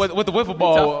the wiffle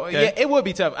ball, yeah, it would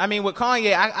be tough. I mean, with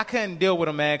Kanye, I couldn't deal with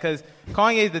him, man, because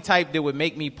Kanye is the type that would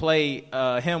make me play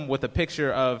him with a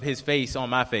picture of his face on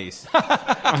my face.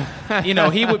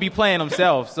 He would be playing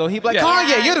himself, so he'd be like,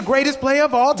 Kanye, you're the greatest player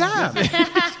of all time.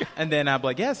 And then I'd be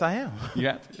like, yes, I am.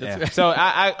 Yeah. So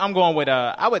I'm going with,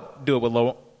 I would do it with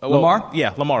Lamar?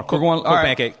 Yeah, Lamar. Cook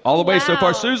pancake. All the way so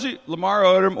far. Wow. Susie, Lamar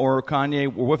Odom or Kanye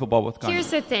or wiffle ball with Kanye? Here's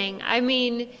the thing. I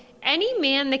mean, any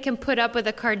man that can put up with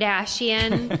a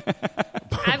Kardashian,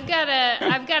 I've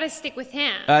gotta stick with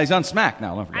him. He's on Smack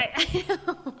now. Don't forget. I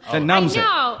know. And numbs I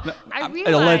know. it. I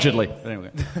realize. Allegedly.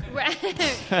 Anyway.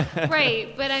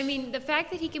 Right, but I mean, the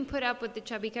fact that he can put up with the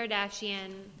chubby Kardashian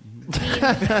means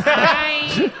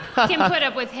I can put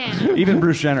up with him. Even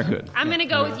Bruce Jenner could. I'm going to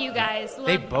go with you guys.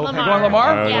 They both Lamar. Going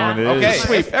Lamar? Yeah. Okay,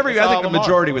 sweet. It's I think the all Lamar.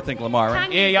 majority would think Lamar, right?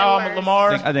 Kanye's Yeah, the y'all, worst.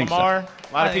 Lamar. I think so. Lamar. A lot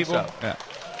I of think people. so, yeah.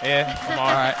 Yeah, Lamar.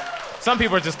 All right. Some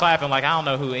people are just clapping like, I don't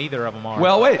know who either of them are.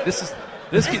 Well, wait. This.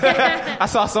 I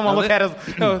saw someone look at us.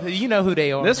 Oh, you know who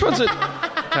they are. This one's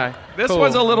Okay. This Cool.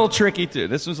 one's a little tricky too.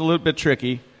 This one's a little bit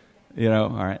tricky. You know. All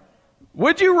right.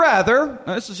 Would you rather?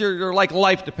 This is your like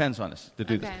life depends on this to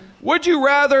do this. Okay. Would you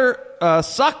rather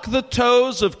suck the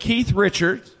toes of Keith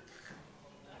Richards,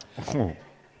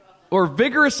 or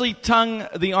vigorously tongue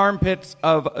the armpits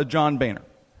of John Boehner?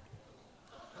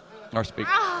 Our speaker.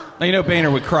 Now you know Boehner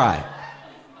would cry.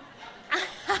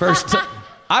 First,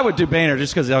 I would do Boehner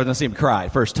just because I want to see him cry.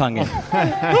 First tongue in.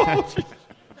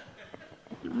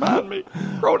 Remind me,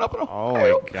 growing up in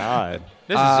Ohio. Oh my God.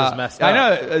 This is just messed up. I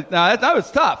know. No, that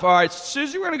was tough. All right,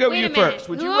 Susie, we're going to go with Wait you a minute. first.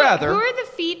 Would Who you are- rather Who are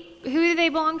the feet? Who do they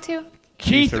belong to?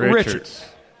 Keith Keith Richards? Richards.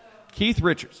 Keith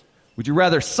Richards. Would you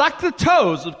rather suck the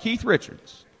toes of Keith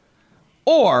Richards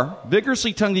or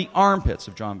vigorously tongue the armpits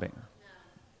of John Boehner?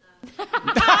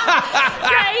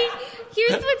 Right?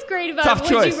 Here's what's great about Tough Would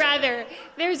choice. You Rather.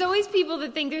 There's always people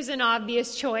that think there's an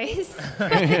obvious choice.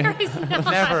 There is not.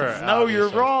 Never. No, you're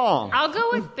wrong. I'll go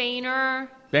with Boehner.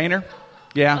 Boehner?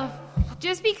 Yeah.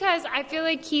 Just because I feel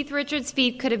like Keith Richards'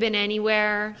 feet could have been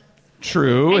anywhere.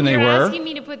 True, and they you're were. asking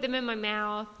me to put them in my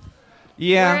mouth.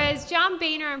 Yeah. Whereas John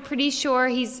Boehner, I'm pretty sure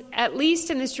he's at least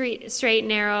in the straight and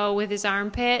narrow with his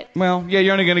armpit. Well, yeah,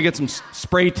 you're only going to get some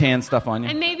spray tan stuff on you.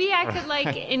 And maybe I could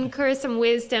like incur some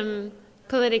wisdom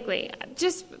politically,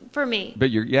 just for me.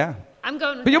 But yeah. I'm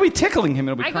going with But you'll be tickling him.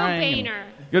 He'll be I go crying. Boehner.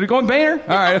 You're going Boehner?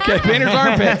 All right, okay. Boehner's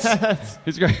armpits.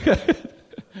 He's great.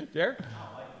 Derek?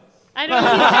 I don't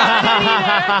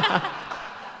either.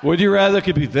 Would you rather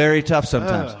could be very tough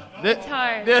sometimes. It's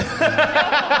hard. He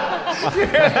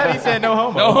said no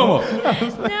homo. No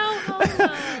homo. No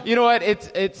homo. You know what? It's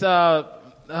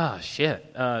shit.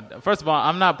 First of all,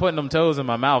 I'm not putting them toes in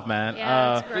my mouth, man.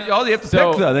 Yeah, that's gross. All you have to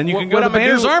pick, though. Then you can go to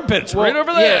Boehner's armpits. Right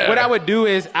over there. Yeah, what I would do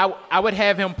is I would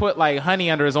have him put like honey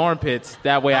under his armpits.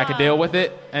 That way I could deal with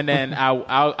it. And then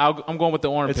I'm going with the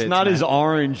armpits. It's not man. as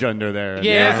orange under there. in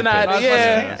Yeah, the it's not. armpit.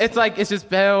 Yeah, it's like it's just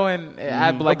Bell and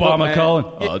I'd be like Obama look, man,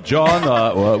 calling.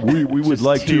 John, we would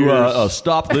like to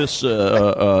stop this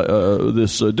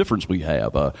this difference we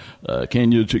have.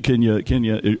 Can you?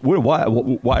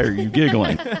 Why are you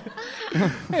giggling?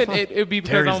 It'd be because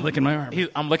Terry's licking my arm.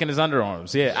 I'm licking his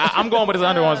underarms. Yeah, I'm going with his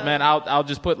underarms, man. I'll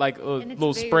just put like a it's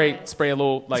little very red. spray a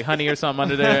little like honey or something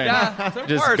under there, and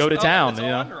just go to town. You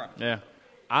know? Yeah.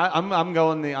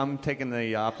 I'm taking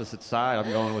the opposite side.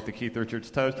 I'm going with the Keith Richards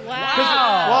toes.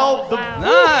 Wow. Well,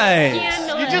 Nice.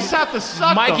 Scandalous. you just have to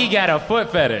suck Mikey them. got a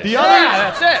foot fetish. The other,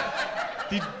 That's it.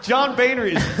 the John Boehner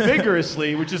is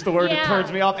vigorously, which is the word that Yeah. turns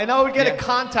me off, and I would get a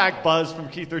contact buzz from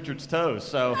Keith Richards' toes.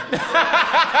 So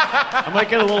I might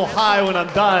get a little high when I'm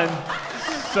done.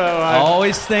 So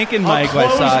Always thinking, I'll Mike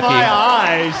close my Wysocki.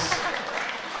 eyes,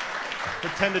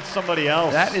 pretend it's somebody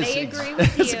else. That I is. agree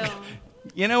with you.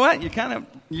 You know what? You're kind of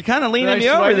leaning Did I me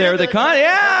over swipe there it? with the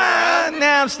Yeah,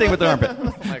 nah, I'm staying with the armpit.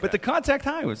 But the contact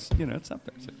high was, it's up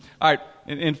there. So- all right,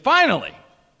 and finally,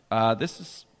 this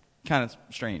is kind of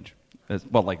strange.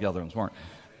 Well, like the other ones weren't.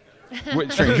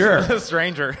 Stranger.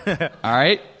 Stranger. All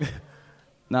right.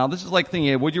 Now, this is like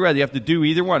thinking, would you rather? You have to do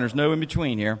either one. There's no in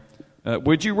between here.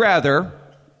 Would you rather,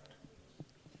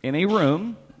 in a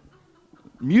room,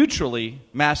 mutually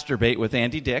masturbate with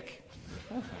Andy Dick?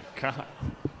 God.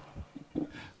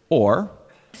 Or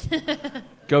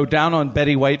go down on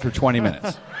Betty White for 20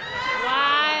 minutes?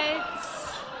 What?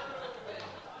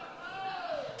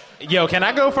 Yo, can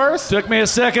I go first? Took me a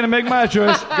second to make my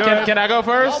choice. Can I go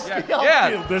first?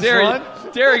 Yeah, this Jerry, one.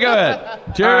 Jerry, go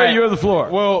ahead. Jerry, All right. you have the floor.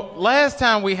 Well, last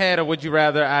time we had a Would You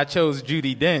Rather, I chose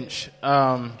Judi Dench.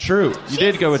 True. You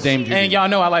did go with Dame Judy. And y'all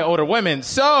know I like older women.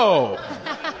 So,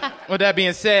 with that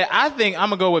being said, I think I'm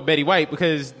going to go with Betty White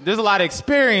because there's a lot of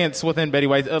experience within Betty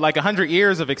White, like 100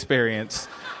 years of experience.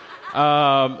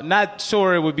 Not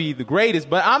sure it would be the greatest,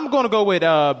 but I'm going to go with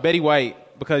Betty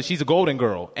White because she's a golden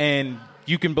girl. And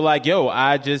you can be like, yo,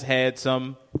 I just had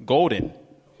some golden.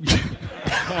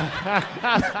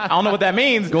 I don't know what that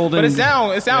means, Golden. but it sound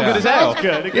good as hell. Sounds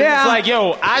good. Yeah. It's like,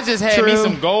 yo, I just had me True.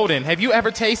 some golden. Have you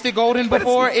ever tasted golden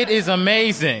before? It is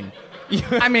amazing.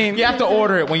 I mean, You have to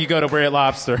order it when you go to Red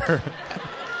Lobster.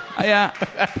 yeah.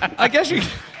 I guess you.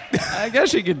 I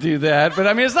guess you could do that, but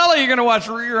I mean, it's not like you're gonna watch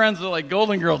reruns of like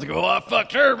Golden Girls and go, "Oh, I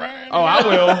fucked her, man." Oh, I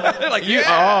will. Like,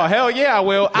 Oh, hell yeah, I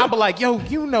will. I'll be like, yo,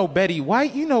 you know Betty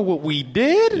White. You know what we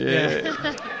did?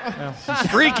 Yeah.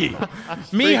 She's freaky.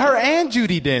 Me, her, and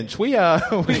Judi Dench. We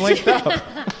linked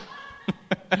up.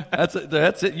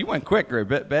 That's it. You went quick, Ray.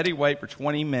 Betty White for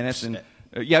 20 minutes, and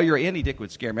your Andy Dick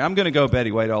would scare me. I'm going to go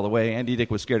Betty White all the way. Andy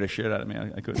Dick would scare the shit out of me.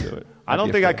 I couldn't do it. I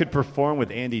don't think I could perform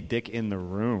with Andy Dick in the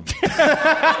room.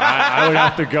 I would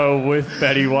have to go with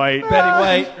Betty White. Betty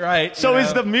White, right? So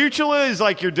is the mutual is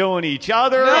like you're doing each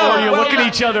other, No, or you're looking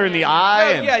each other in the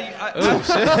eye?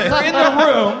 We're in the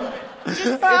room.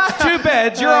 It's two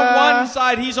beds. You're on one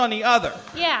side. He's on the other.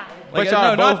 Yeah. But y'all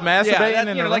are both masturbating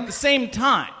in the like room? the same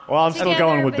time. Well, I'm still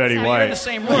going with Betty You're in the White.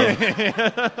 same room.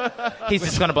 He's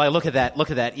just gonna be like, look at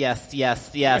that,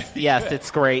 yes,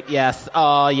 it's great, yes,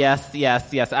 oh, yes.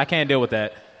 I can't deal with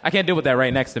that. I can't deal with that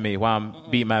right next to me while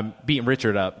I'm beating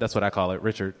Richard up. That's what I call it,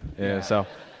 Richard. Yeah. So.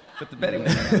 But the Betty.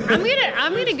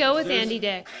 I'm gonna go with Andy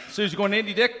Dick. Susie going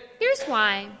Andy Dick? Here's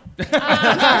why.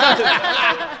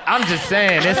 I'm just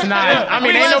saying, it's not. I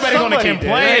mean, ain't nobody going to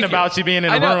complain about you being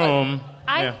in the room.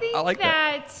 I think I like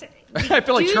that. I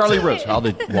feel like due Charlie to Rose.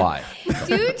 his- Why?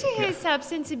 Due to his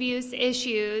substance abuse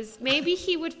issues, maybe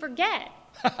he would forget.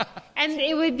 And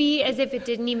it would be as if it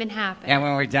didn't even happen. And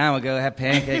when we're done, we'll go have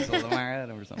pancakes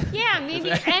tomorrow or something. Yeah, maybe.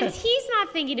 And he's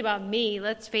not thinking about me,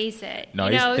 let's face it. No,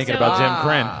 you he's know, thinking so- about Jim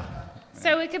Crenn.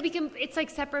 So it could become, it's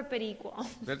like separate but equal.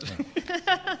 Good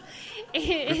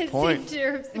point.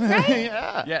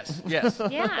 Right? Yes. Yeah.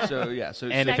 So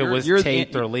And if it was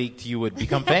taped or leaked, you would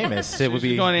become famous. It would be.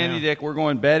 She's going Andy Dick. We're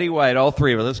going Betty White. All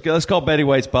three of us. Let's call Betty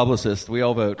White's publicist. We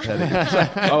all vote. Betty.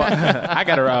 I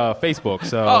got her Facebook.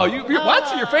 So. Oh, you what?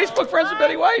 So you're Facebook friends with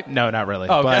Betty White? No, not really.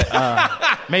 Oh, okay.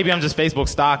 But maybe I'm just Facebook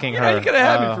stalking her. Yeah, you could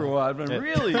have had me for a while. But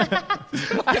really,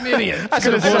 I'm an idiot. I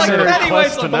could have It's sent like her a Betty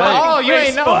White's request on the tonight. fucking Oh, you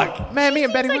ain't know. Facebook. Man, me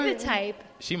and Betty Seems White. like the type.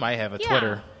 She might have a Yeah.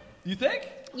 Twitter. You think?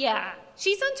 Yeah.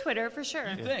 She's on Twitter for sure.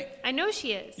 You think? I know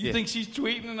she is. You think she's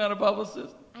tweeting and not a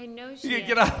publicist? I know she You is.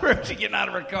 get out of her. She's getting out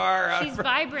of her car. She's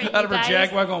vibrant. Out of you her guys.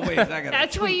 Jaguar. Going wait. I gotta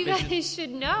That's what you tweet. guys should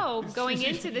know going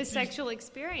into this sexual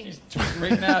experience.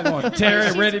 Right now, going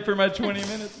Terry, ready for my 20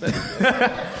 minutes.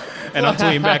 And I'm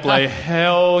tweeting back like,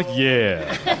 hell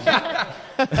yeah.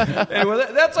 Anyway,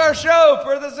 that's our show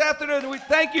for this afternoon. We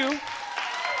thank you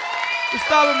for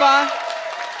stopping by.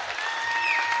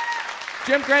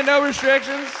 Jim Crenn, No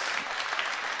Restrictions,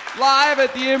 live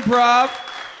at the Improv.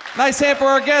 Nice hand for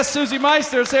our guest, Susie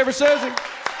Meister. Say for Susie.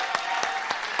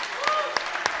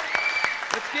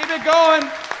 Let's keep it going.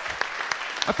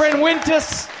 My friend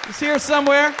Wintus is here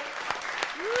somewhere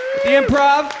at the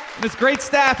Improv. And it's great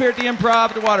staff here at the Improv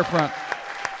at the Waterfront.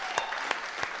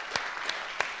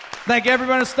 Thank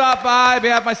everyone who stopped by. On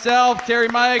behalf of myself, Terry,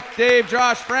 Mike, Dave,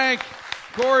 Josh, Frank,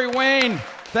 Corey, Wayne,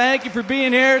 thank you for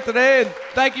being here today, and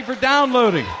thank you for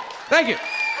downloading. Thank you.